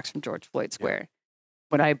few blocks from George Floyd Square.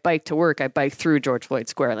 When I bike to work, I bike through George Floyd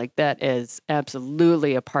Square. Like, that is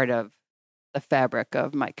absolutely a part of the fabric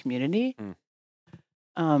of my community.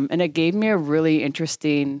 And it gave me a really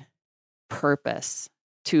interesting purpose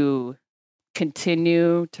to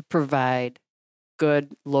continue to provide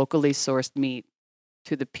good, locally sourced meat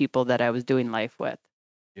to the people that I was doing life with.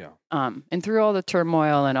 Yeah. And through all the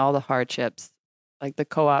turmoil and all the hardships, like, the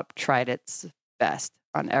co-op tried its best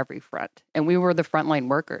on every front. And we were the frontline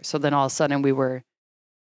workers. So then all of a sudden we were,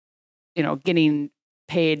 getting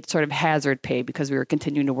paid sort of hazard pay because we were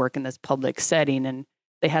continuing to work in this public setting. And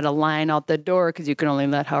they had a line out the door because you can only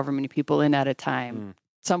let however many people in at a time.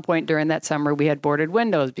 At some point during that summer, we had boarded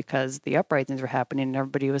windows because the uprisings were happening and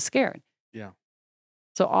everybody was scared. Yeah.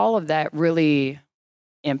 So all of that really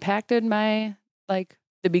impacted my,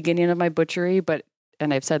 the beginning of my butchery.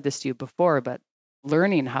 And I've said this to you before, but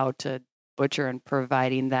learning how to butcher and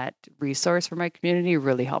providing that resource for my community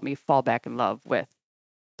really helped me fall back in love with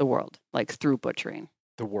the world, like, through butchering.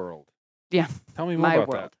 The world. Yeah. Tell me more My about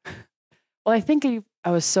world. that. Well, I think I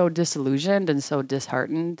was so disillusioned and so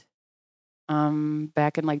disheartened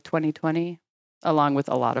back in 2020, along with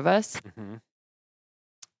a lot of us.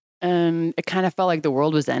 And it kind of felt like the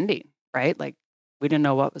world was ending, right? Like, we didn't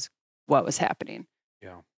know what was happening.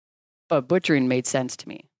 Yeah. But butchering made sense to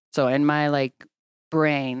me. So in my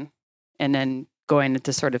brain, and then going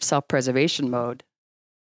into sort of self-preservation mode,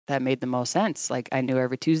 that made the most sense. Like, I knew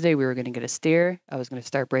every Tuesday we were going to get a steer. I was going to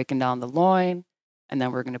start breaking down the loin, and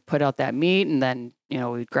then we're going to put out that meat, and then,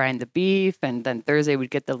 we'd grind the beef, and then Thursday we'd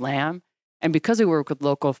get the lamb. And because we work with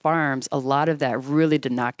local farms, a lot of that really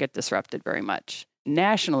did not get disrupted very much.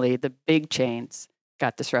 Nationally, the big chains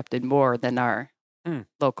got disrupted more than our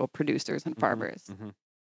local producers and farmers.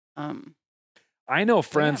 I know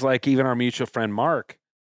friends, like even our mutual friend Mark,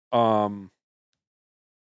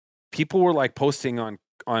 people were posting on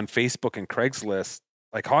Facebook and Craigslist,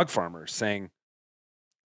 like hog farmers, saying,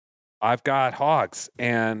 I've got hogs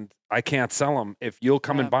and I can't sell them. If you'll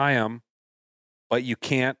come and buy them, but you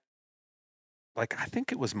can't, I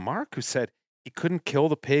think it was Mark who said he couldn't kill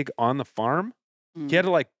the pig on the farm. He had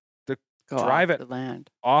to drive it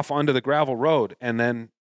off onto the gravel road and then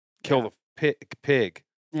kill the pig.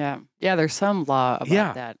 Yeah. Yeah. There's some law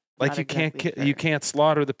about that. Like, you can't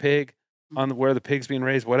slaughter the pig on where the pig's being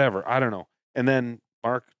raised, whatever. I don't know. And then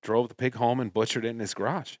Mark drove the pig home and butchered it in his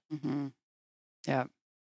garage. Yeah.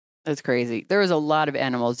 That's crazy. There was a lot of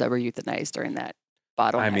animals that were euthanized during that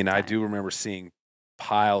bottleneck I mean, time. I do remember seeing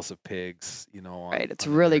piles of pigs, right. It's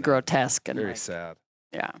really grotesque and very sad.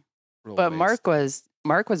 Yeah. Real But waste.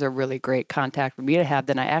 Mark was a really great contact for me to have.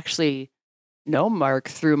 Then I actually know Mark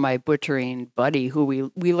through my butchering buddy who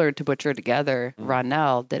we learned to butcher together.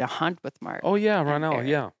 Ronell did a hunt with Mark. Oh yeah, Ronell.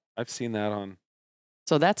 Yeah. I've seen that on.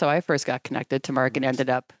 So that's how I first got connected to Mark and ended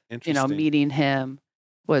up, meeting him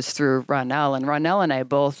was through Ronell. And Ronell and I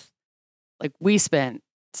both, we spent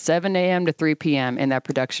 7 a.m. to 3 p.m. in that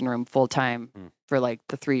production room full time for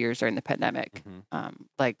the 3 years during the pandemic.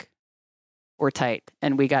 We're tight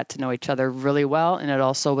and we got to know each other really well. And it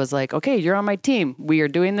also was okay, you're on my team. We are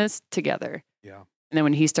doing this together. Yeah. And then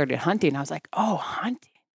when he started hunting, I was like, oh,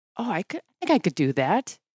 hunting. Oh, I think I could do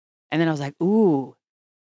that. And then I was like, ooh.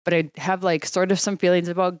 But I have like sort of some feelings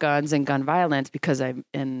about guns and gun violence because I'm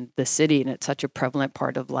in the city and it's such a prevalent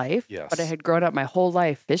part of life. Yes. But I had grown up my whole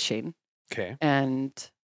life fishing. Okay. And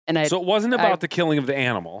So it wasn't about the killing of the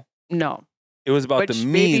animal. No. It was about the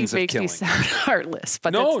means of killing. Which makes me sound heartless.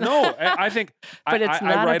 But no. I think but it's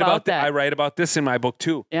not I write about that. that. I write about this in my book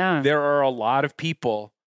too. Yeah. There are a lot of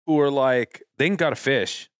people who are like, they can gut a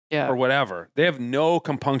fish or whatever. They have no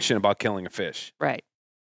compunction about killing a fish. Right.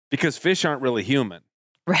 Because fish aren't really human.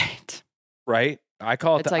 Right. Right? I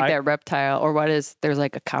call it it's like that reptile or there's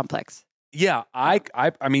like a complex. Yeah, I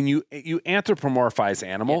mean you anthropomorphize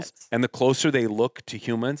animals and the closer they look to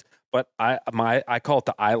humans, but I call it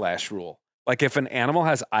the eyelash rule. Like if an animal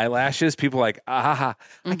has eyelashes, people are like, I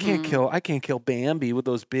can't kill Bambi with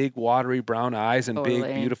those big watery brown eyes and big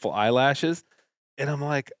beautiful eyelashes. And I'm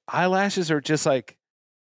like, eyelashes are just like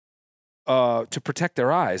to protect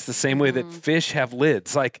their eyes, the same way that fish have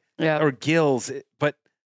lids, like or gills. But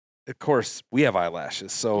of course, we have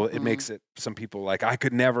eyelashes, so it makes it some people like I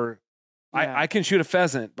could never. I can shoot a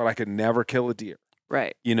pheasant, but I could never kill a deer.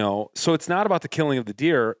 Right. You know, so it's not about the killing of the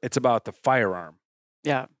deer; it's about the firearm.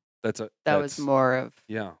 Yeah. That was more of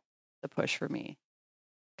the push for me.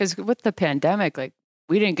 Because with the pandemic, like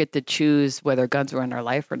we didn't get to choose whether guns were in our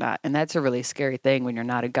life or not, and that's a really scary thing when you're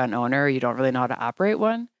not a gun owner. You don't really know how to operate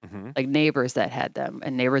one. Like neighbors that had them,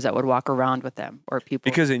 and neighbors that would walk around with them, or people.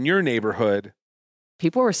 Because in your neighborhood,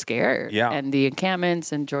 people were scared. Yeah. And the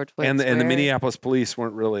encampments and George Floyd and the Minneapolis police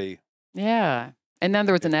weren't really. Yeah. And then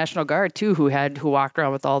there was the National Guard too, who walked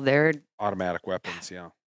around with all their automatic weapons. Yeah.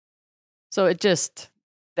 So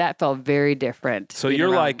that felt very different. So you're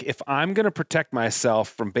like, if I'm going to protect myself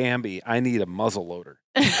from Bambi, I need a muzzle loader.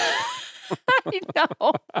 I know.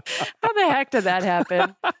 How the heck did that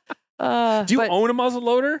happen? Do you own a muzzle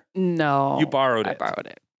loader? No. You borrowed it. I borrowed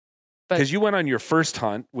it. Because you went on your first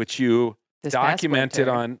hunt, which you documented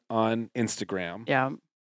on Instagram. Yeah.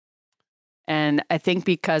 And I think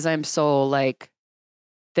because I'm so like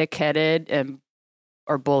thick-headed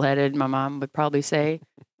or bullheaded, my mom would probably say,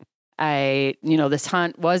 this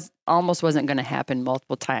hunt wasn't going to happen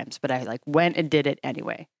multiple times, but I like went and did it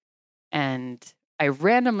anyway. And I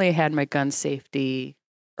randomly had my gun safety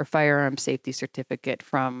or firearm safety certificate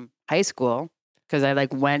from high school because I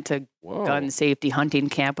like went to gun safety hunting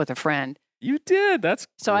camp with a friend. You did.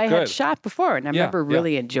 So I had shot before, and I remember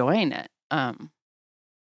really enjoying it.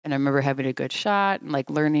 And I remember having a good shot and like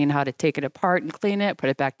learning how to take it apart and clean it, put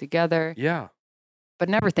it back together. Yeah. But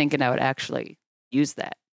never thinking I would actually use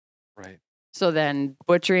that. Right. So then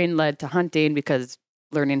butchering led to hunting because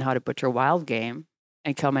learning how to butcher wild game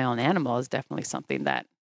and kill my own animal is definitely something that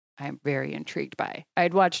I'm very intrigued by.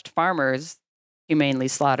 I'd watched farmers humanely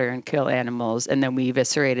slaughter and kill animals, and then we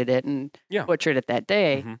eviscerated it and butchered it that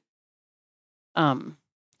day.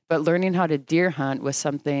 But learning how to deer hunt was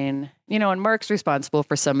something, and Mark's responsible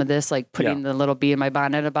for some of this, like putting the little bee in my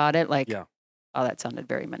bonnet about it. Like, oh, that sounded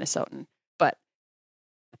very Minnesotan. But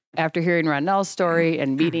after hearing Ronell's story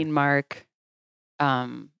and meeting Mark,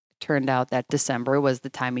 turned out that December was the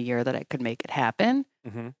time of year that I could make it happen.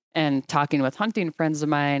 And talking with hunting friends of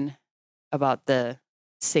mine about the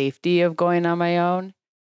safety of going on my own,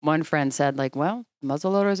 one friend said, like, well,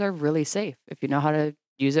 muzzleloaders are really safe if you know how to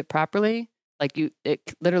use it properly. Like it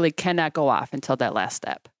literally cannot go off until that last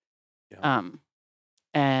step. Yeah.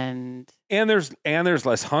 And there's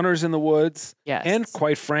less hunters in the woods. Yes. And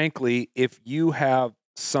quite frankly, if you have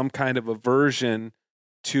some kind of aversion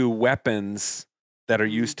to weapons that are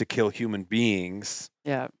used to kill human beings,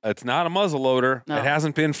 it's not a muzzleloader. No. It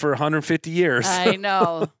hasn't been for 150 years. I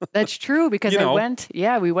know. That's true because we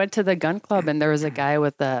went to the gun club and there was a guy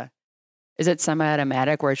with is it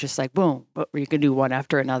semi-automatic where it's just like, boom, where you can do one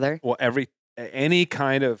after another? Well, any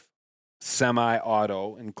kind of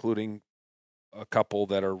semi-auto, including a couple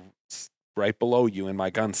that are right below you in my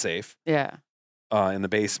gun safe. Yeah. In the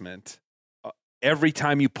basement. Every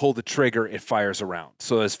time you pull the trigger, it fires a round.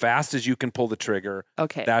 So as fast as you can pull the trigger,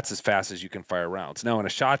 that's as fast as you can fire rounds. Now in a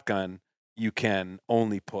shotgun, you can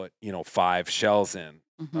only put 5 shells in.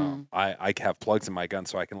 I have plugs in my gun,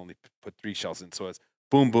 so I can only put 3 shells in. So it's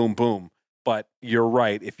boom, boom, boom. But you're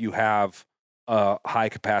right. If you have a high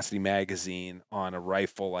capacity magazine on a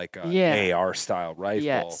rifle, like a AR style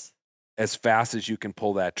rifle, as fast as you can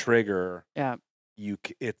pull that trigger,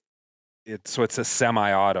 so it's a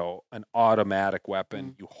semi-auto, an automatic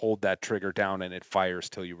weapon. You hold that trigger down and it fires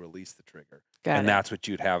till you release the trigger. That's what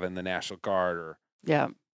you'd have in the National Guard or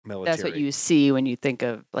military. That's what you see when you think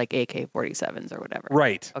of like AK-47s or whatever.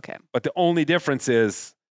 Right. Okay. But the only difference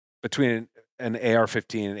is between an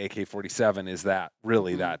AR-15 and AK-47 is that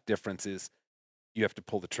really that difference is you have to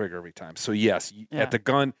pull the trigger every time. So yes, at the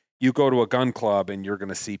gun, you go to a gun club and you're going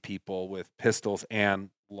to see people with pistols and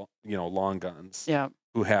long guns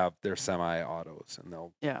who have their semi-autos, and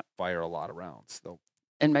they'll fire a lot of rounds.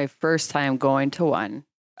 And my first time going to one,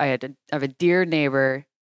 I have a dear neighbor,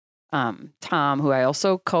 Tom, who I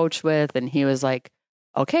also coached with, and he was like,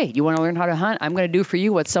 okay, you want to learn how to hunt? I'm going to do for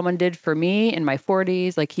you what someone did for me in my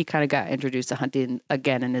 40s. Like, he kind of got introduced to hunting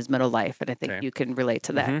again in his middle life. And I think you can relate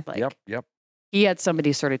to that. Like, yep. He had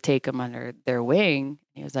somebody sort of take him under their wing.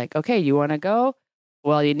 He was like, okay, you want to go?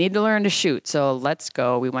 Well, you need to learn to shoot. So let's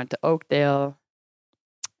go. We went to Oakdale,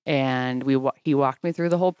 and he walked me through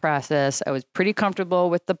the whole process. I was pretty comfortable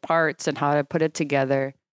with the parts and how to put it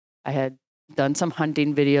together. I had done some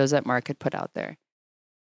hunting videos that Mark had put out there.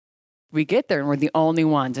 We get there and we're the only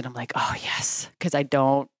ones. And I'm like, oh, yes. Because I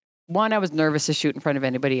was nervous to shoot in front of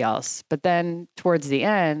anybody else. But then towards the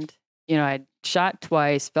end, I shot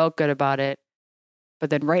twice, felt good about it. But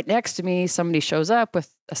then right next to me, somebody shows up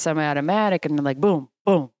with a semi-automatic and they're like, boom,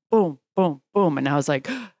 boom, boom, boom, boom. And I was like,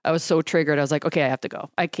 I was so triggered. I was like, okay, I have to go.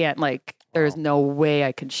 I can't, there's no way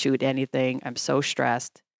I could shoot anything. I'm so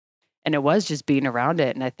stressed. And it was just being around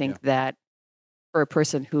it. And I think that for a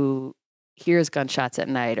person who hears gunshots at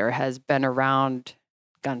night or has been around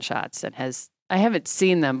gunshots and I haven't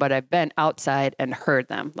seen them, but I've been outside and heard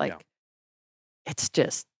them. It's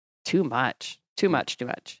just too much.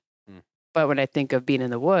 But when I think of being in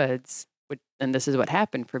the woods, and this is what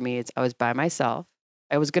happened for me, I was by myself.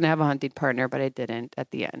 I was going to have a hunting partner, but I didn't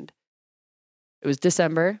at the end. It was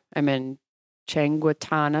December. I'm in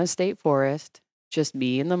Changwatana State Forest, just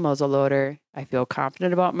me and the muzzleloader. I feel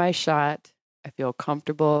confident about my shot. I feel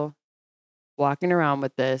comfortable walking around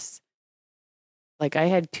with this. I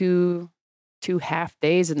had two half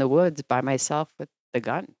days in the woods by myself with the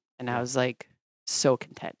gun. And I was so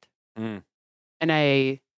content. And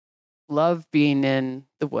I love being in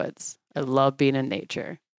the woods. I love being in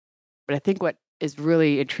nature. But I think what is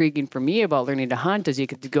really intriguing for me about learning to hunt is you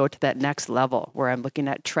get to go to that next level where I'm looking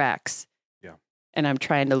at tracks. Yeah. And I'm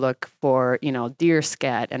trying to look for, deer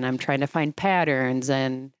scat, and I'm trying to find patterns,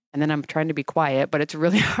 and then I'm trying to be quiet, but it's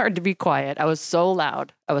really hard to be quiet. I was so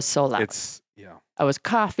loud. I was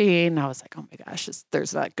coughing. I was like, oh my gosh,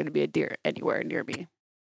 there's not going to be a deer anywhere near me.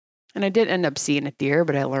 And I did end up seeing a deer,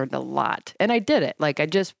 but I learned a lot. And I did it. I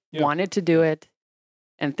just wanted to do it.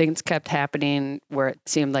 And things kept happening where it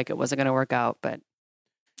seemed like it wasn't going to work out. But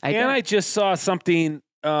I just saw something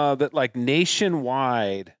that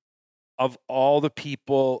nationwide, of all the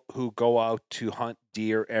people who go out to hunt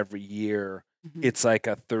deer every year, it's a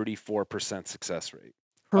 34% success rate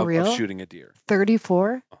of shooting a deer.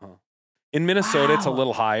 34? In Minnesota, it's a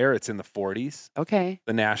little higher. It's in the 40s. Okay.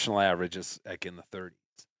 The national average is in the 30s.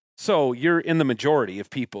 So you're in the majority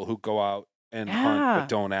of people who go out and hunt but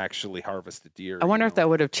don't actually harvest a deer. I wonder if that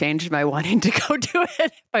would have changed my wanting to go do it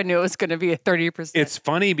if I knew it was going to be a 30%. It's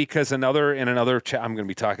funny because in another I'm going to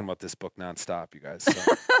be talking about this book nonstop, you guys.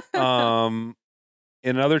 So,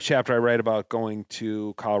 in another chapter, I write about going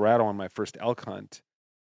to Colorado on my first elk hunt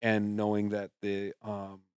and knowing that the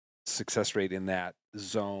success rate in that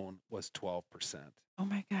zone was 12%. Oh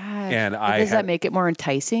my gosh! And does that make it more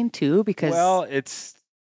enticing too? Because it's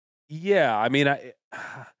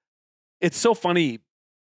so funny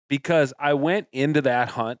because I went into that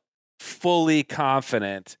hunt fully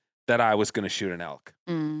confident that I was going to shoot an elk.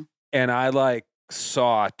 And I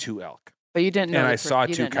saw 2 elk. But you didn't know. And I saw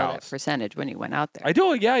 2 cows. Know that percentage when you went out there. I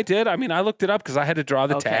do. Yeah, I did. I mean, I looked it up because I had to draw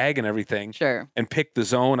the tag and everything. Sure. And pick the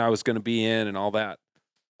zone I was going to be in and all that.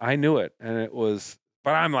 I knew it. And it was,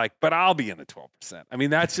 but I'm but I'll be in the 12%. I mean,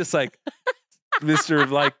 that's just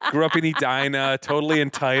Mr. Grew up in Edina, totally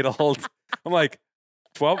entitled. I'm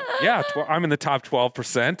 12. Yeah, I'm in the top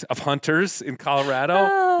 12% of hunters in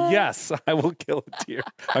Colorado. Yes, I will kill a deer.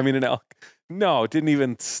 I mean, an elk. No, didn't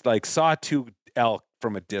even saw 2 elk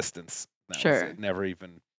from a distance. Sure. Never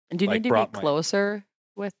even. And do you need to be closer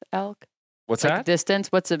with elk? What's that? Distance?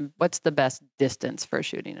 What's the best distance for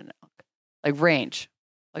shooting an elk? Range.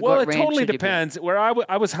 Well, it totally depends. Where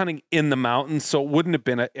I was hunting in the mountains, so it wouldn't have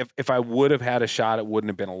been if I would have had a shot, it wouldn't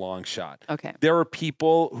have been a long shot. Okay. There are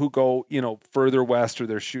people who go, further west, or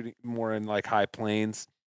they're shooting more in high plains.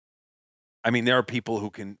 I mean, there are people who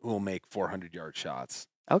will make 400-yard shots.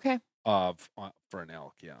 Okay. For an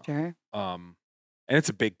elk, yeah. Sure. And it's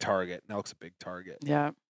a big target. An elk's a big target.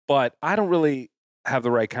 Yeah. But I don't really have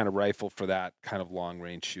the right kind of rifle for that kind of long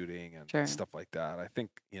range shooting and stuff like that. I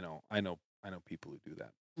think I know people who do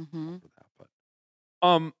that. For that,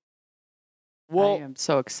 but well, I am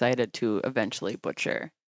so excited to eventually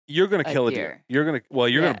butcher. You're going to kill a deer. You're going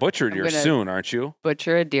to butcher a deer soon, aren't you?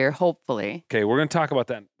 Butcher a deer, hopefully. Okay, we're going to talk about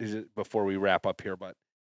that before we wrap up here, but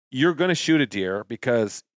you're going to shoot a deer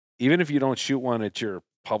because even if you don't shoot one at your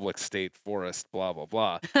public state forest, blah, blah,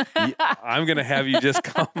 blah, I'm going to have you just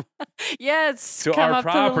come to our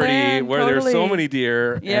property where there's so many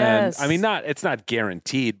deer. Yes. And I mean, it's not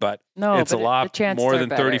guaranteed, but no, it's but a lot more than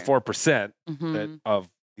 34% mm-hmm. of,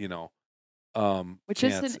 which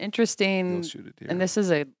is an interesting, and this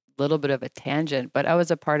is a little bit of a tangent, but I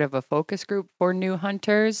was a part of a focus group for new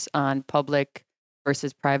hunters on public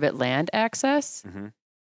versus private land access. Mm-hmm.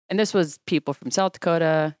 And this was people from South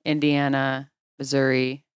Dakota, Indiana,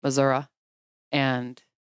 Missouri, and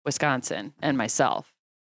Wisconsin, and myself.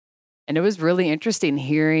 And it was really interesting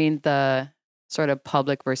hearing the sort of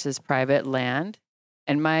public versus private land.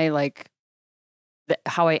 And my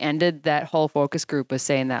how I ended that whole focus group was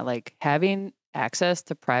saying that having access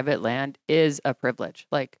to private land is a privilege.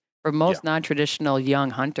 For most non-traditional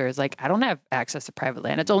young hunters, I don't have access to private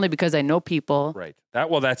land. It's only because I know people. Right.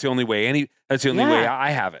 That's the only way. That's the only way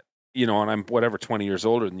I have it. And I'm 20 years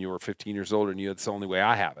older than you, or 15 years older than you. It's the only way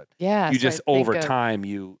I have it. Yeah. You just over time,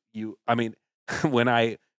 I mean, when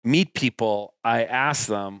I meet people, I ask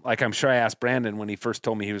them, I'm sure I asked Brandon when he first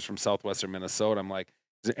told me he was from southwestern Minnesota. I'm like,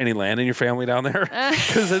 is there any land in your family down there?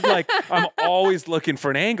 Because it's I'm always looking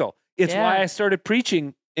for an angle. It's why I started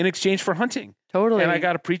preaching in exchange for hunting. Totally. And I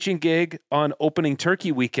got a preaching gig on opening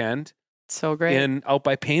turkey weekend. So great. Out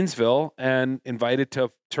by Paynesville, and invited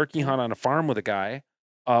to turkey hunt on a farm with a guy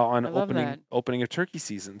on opening of turkey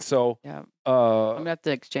season. So I'm gonna have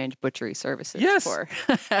to exchange butchery services. Yes. For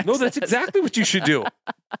no, that's exactly what you should do.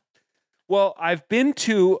 Well, I've been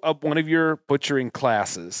to one of your butchering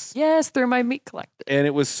classes. Yes, through my meat collective. And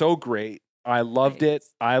it was so great. I loved it.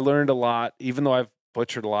 I learned a lot, even though I've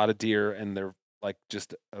butchered a lot of deer and they're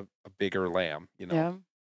just a bigger lamb, Yeah.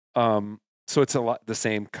 So it's a lot the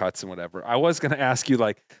same cuts and whatever. I was going to ask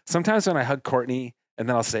you, sometimes when I hug Courtney and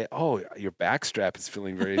then I'll say, "Oh, your back strap is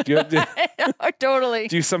feeling very." Totally.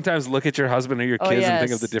 Do you sometimes look at your husband or your kids and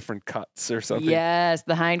think of the different cuts or something? Yes,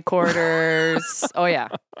 the hindquarters. Oh yeah,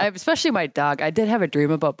 especially my dog. I did have a dream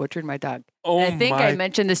about butchering my dog. Oh, and I think I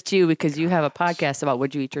mentioned this to you because you have a podcast about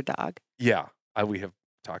would you eat your dog? Yeah, we have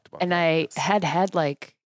talked about. And that, I had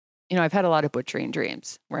I've had a lot of butchering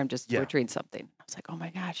dreams where I'm just butchering something. I was like, oh my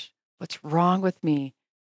gosh, what's wrong with me?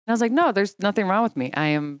 And I was like, no, there's nothing wrong with me. I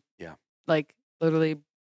am literally,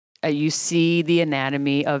 you see the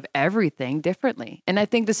anatomy of everything differently. And I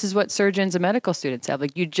think this is what surgeons and medical students have.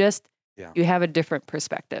 You have a different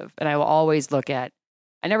perspective. And I will always look at,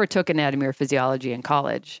 I never took anatomy or physiology in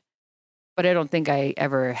college, but I don't think I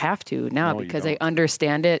ever have to now because I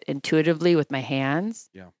understand it intuitively with my hands.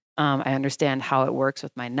 Yeah. I understand how it works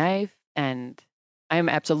with my knife, and I'm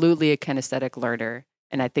absolutely a kinesthetic learner.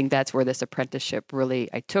 And I think that's where this apprenticeship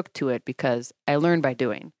I took to it because I learned by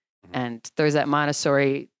doing. Mm-hmm. And there's that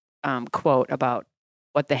Montessori quote about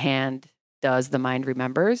what the hand does, the mind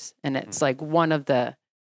remembers. And it's one of the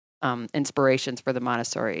inspirations for the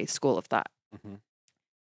Montessori school of thought. Mm-hmm.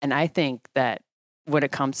 And I think that when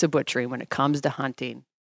it comes to butchery, when it comes to hunting,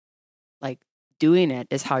 doing it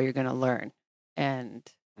is how you're going to learn. And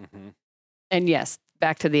yes,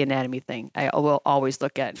 back to the anatomy thing. I will always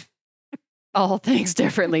look at all things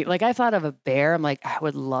differently. I thought of a bear. I'm I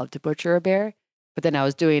would love to butcher a bear. But then I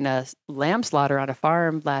was doing a lamb slaughter on a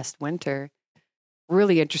farm last winter.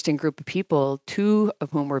 Really interesting group of people, 2 of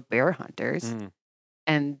whom were bear hunters. Mm.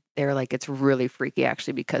 And they were it's really freaky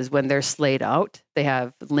actually, because when they're slayed out, they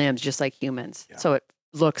have limbs just like humans. Yeah. So it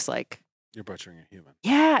looks like you're butchering a human.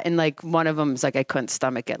 Yeah. And one of them is I couldn't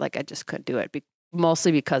stomach it. I just couldn't do it.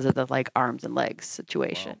 Mostly because of the arms and legs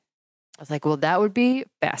situation. Wow. I was like, well, that would be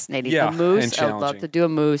fascinating. Yeah, a moose, I would love to do a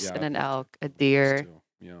moose and an elk, a deer.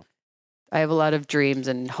 Yeah. I have a lot of dreams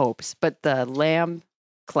and hopes, but the lamb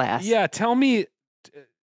class. Yeah, tell me,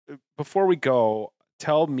 before we go,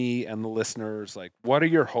 tell me and the listeners, what are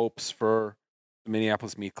your hopes for the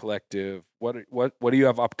Minneapolis Meat Collective? What do you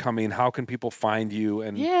have upcoming? How can people find you?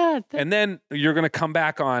 And and then you're going to come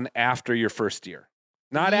back on after your first year,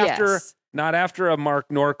 not after a Mark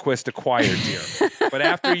Norquist acquired deer, but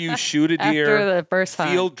after you shoot a deer, after the first hunt,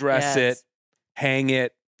 field dress it, hang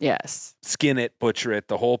it, yes, skin it, butcher it,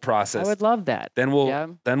 the whole process. I would love that. Then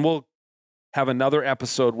we'll have another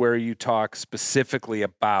episode where you talk specifically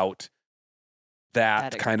about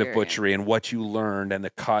that kind of butchery and what you learned and the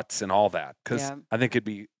cuts and all that, because I think it'd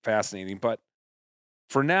be fascinating. But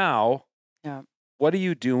for now, what are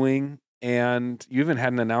you doing? And you even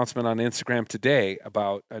had an announcement on Instagram today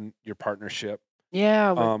about your partnership.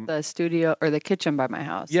 Yeah, with the studio or the kitchen by my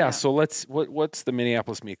house. Yeah. So what's the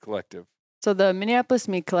Minneapolis Meat Collective? So the Minneapolis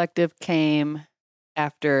Meat Collective came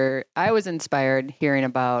after I was inspired hearing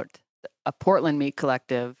about a Portland Meat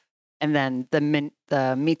Collective and then the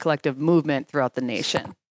Meat Collective movement throughout the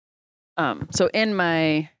nation. So in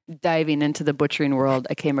my diving into the butchering world,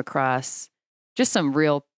 I came across just some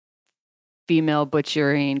real female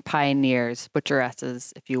butchering pioneers,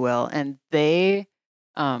 butcheresses, if you will, and they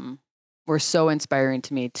were so inspiring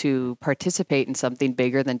to me to participate in something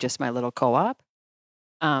bigger than just my little co-op.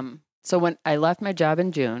 So when I left my job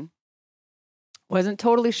in June, wasn't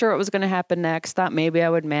totally sure what was going to happen next. Thought maybe I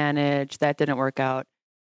would manage. That didn't work out.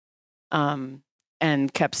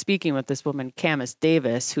 And kept speaking with this woman, Camus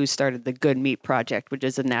Davis, who started the Good Meat Project, which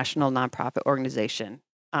is a national nonprofit organization.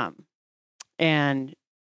 And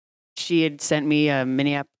she had sent me a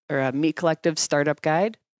Meat Collective startup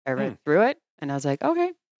guide. I read through it, and I was like,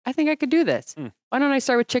 okay, I think I could do this. Why don't I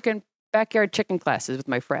start with backyard chicken classes with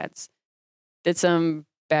my friends? Did some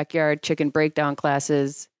backyard chicken breakdown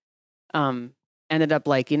classes. Ended up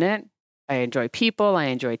liking it. I enjoy people. I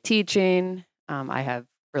enjoy teaching. I have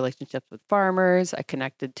relationships with farmers. I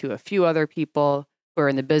connected to a few other people who are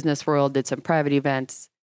in the business world, did some private events,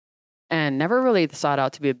 and never really sought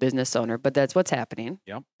out to be a business owner, but that's what's happening.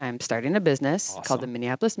 Yep. I'm starting a business called the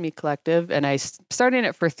Minneapolis Meat Collective, and I'm starting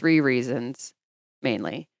it for 3 reasons,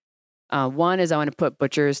 mainly. One is I want to put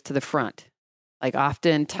butchers to the front. Like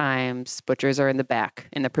oftentimes, butchers are in the back,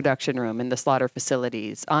 in the production room, in the slaughter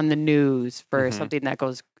facilities, on the news for something that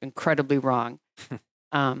goes incredibly wrong.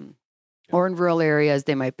 Or in rural areas,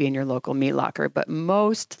 they might be in your local meat locker. But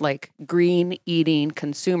most like green eating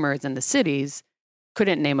consumers in the cities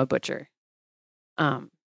couldn't name a butcher. And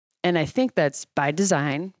I think that's by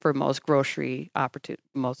design for most grocery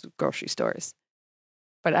stores.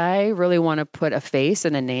 But I really want to put a face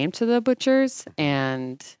and a name to the butchers.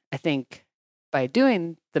 And I think by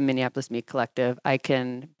doing the Minneapolis Meat Collective, I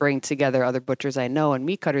can bring together other butchers I know and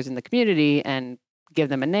meat cutters in the community and give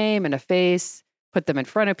them a name and a face, put them in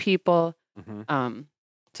front of people.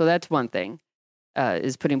 So that's one thing,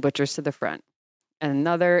 is putting butchers to the front. And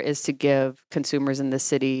another is to give consumers in the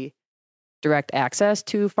city direct access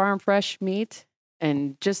to farm fresh meat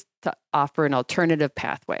and just to offer an alternative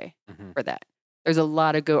pathway for that. There's a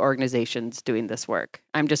lot of good organizations doing this work.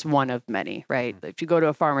 I'm just one of many, right? If you go to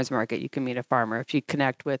a farmer's market, you can meet a farmer. If you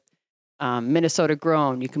connect with Minnesota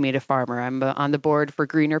Grown, you can meet a farmer. I'm on the board for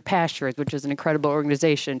Greener Pastures, which is an incredible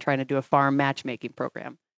organization trying to do a farm matchmaking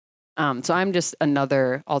program. So I'm just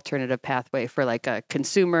another alternative pathway for like a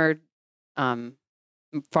consumer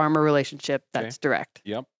farmer relationship that's direct.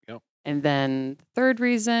 Yep. And then the third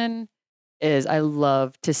reason is I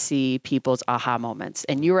love to see people's aha moments.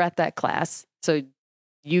 And you were at that class, so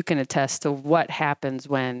you can attest to what happens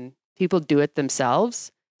when people do it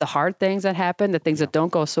themselves, the hard things that happen, the things that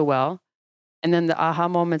don't go so well. And then the aha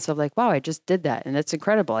moments of like, wow, I just did that. And it's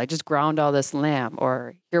incredible. I just ground all this lamb,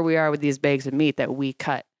 or here we are with these bags of meat that we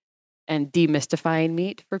cut. And demystifying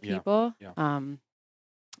meat for people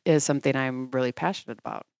is something I'm really passionate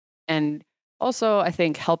about. And also, I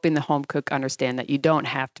think helping the home cook understand that you don't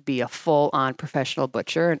have to be a full-on professional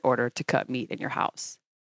butcher in order to cut meat in your house.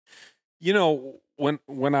 You know,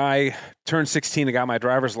 when I turned 16 and got my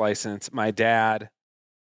driver's license, my dad,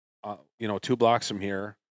 2 blocks from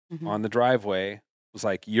here on the driveway was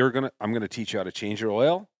like, I'm going to teach you how to change your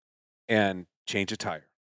oil and change a tire.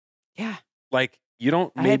 Yeah. Like, you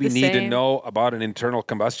don't maybe need to know about an internal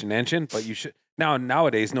combustion engine, but you should.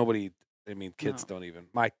 Nowadays, kids don't even.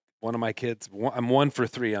 One of my kids, I'm 1 for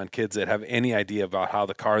 3 on kids that have any idea about how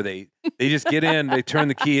the car, they just get in, they turn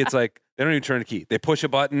the key. It's like, they don't even turn the key. They push a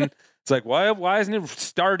button. It's like, why isn't it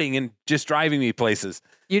starting and just driving me places?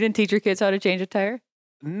 You didn't teach your kids how to change a tire?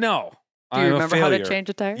 No. Do you remember how to change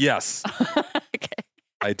a tire? Yes. Okay.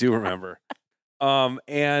 I do remember.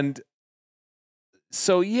 And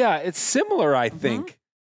so, yeah, it's similar, I think.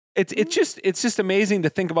 It's just amazing to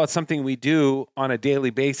think about something we do on a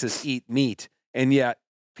daily basis, eat meat, and yet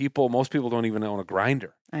most people don't even own a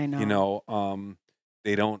grinder. I know.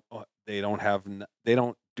 They don't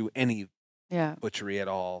do any butchery at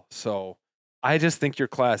all. So I just think your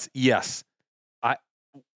class, yes.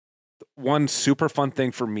 One super fun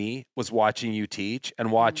thing for me was watching you teach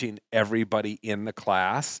and watching everybody in the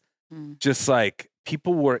class, just like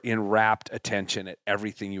people were in rapt attention at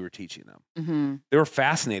everything you were teaching them. They were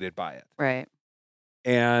fascinated by it. Right.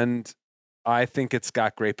 And I think it's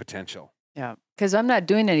got great potential. Yeah. Because I'm not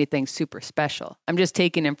doing anything super special. I'm just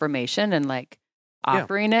taking information and like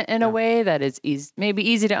offering it in a way that is maybe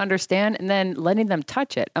easy to understand, and then letting them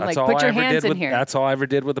touch it. I'm like, put your hands in here. That's all I ever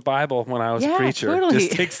did with the Bible when I was a preacher. Totally.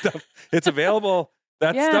 Just take stuff. It's available.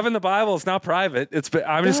 That stuff in the Bible is not private.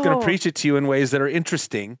 I'm just going to preach it to you in ways that are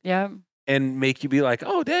interesting. Yeah. and make you be like,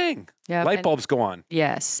 oh, dang, light bulbs go on.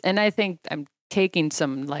 Yes. And I think I'm taking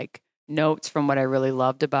some like notes from what I really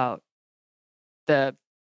loved about the,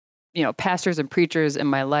 pastors and preachers in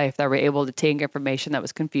my life that were able to take information that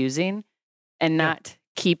was confusing and not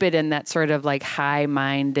keep it in that sort of like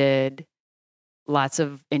high-minded, lots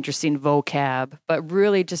of interesting vocab, but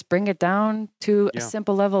really just bring it down to a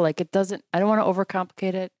simple level. Like I don't want to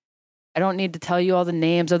overcomplicate it. I don't need to tell you all the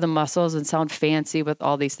names of the muscles and sound fancy with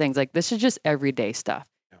all these things. Like this is just everyday stuff.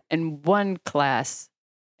 Yeah. And one class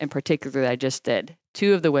in particular that I just did,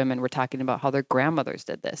 2 of the women were talking about how their grandmothers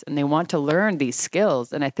did this and they want to learn these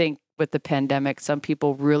skills. And I think with the pandemic, some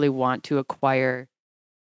people really want to acquire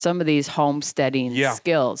some of these homesteading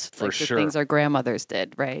skills, like the things our grandmothers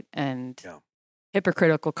did, right? And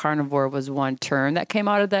hypocritical carnivore was one term that came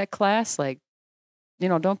out of that class. Like,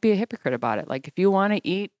 don't be a hypocrite about it. Like if you want to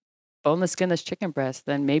eat boneless, skinless chicken breast,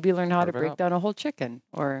 then maybe learn how to break down a whole chicken.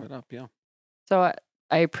 So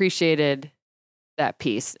I appreciated that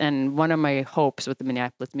piece. And one of my hopes with the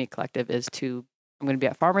Minneapolis Meat Collective is I'm going to be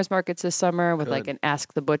at farmers markets this summer with like an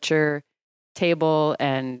Ask the Butcher table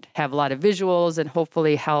and have a lot of visuals and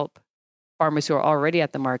hopefully help farmers who are already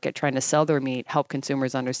at the market trying to sell their meat, help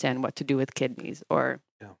consumers understand what to do with kidneys, or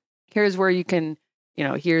here's where you can,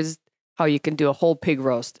 here's how you can do a whole pig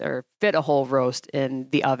roast or fit a whole roast in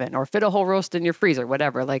the oven or fit a whole roast in your freezer,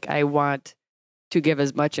 whatever. Like I want to give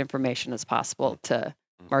as much information as possible to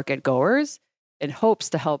market goers in hopes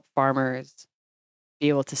to help farmers be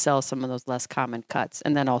able to sell some of those less common cuts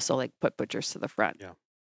and then also like put butchers to the front. Yeah.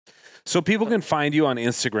 So people can find you on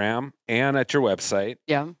Instagram and at your website.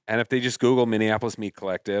 Yeah. And if they just Google Minneapolis Meat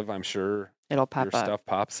Collective, I'm sure it'll pop your up. stuff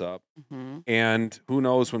pops up. Mm-hmm. And who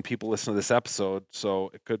knows when people listen to this episode. So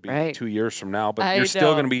it could be 2 years from now, but you're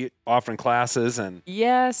still going to be offering classes and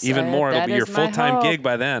even more. It'll be your full-time gig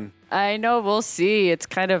by then. I know. We'll see. It's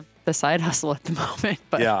kind of the side hustle at the moment,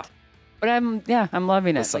 but but I'm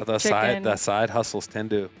loving it. The side hustles tend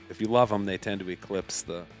to, if you love them, they tend to eclipse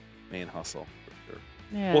the main hustle.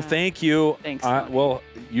 Yeah. Well, thank you. Thanks. Well,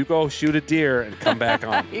 you go shoot a deer and come back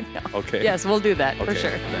on. I know. Okay. Yes, we'll do that for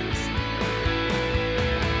sure. Thanks.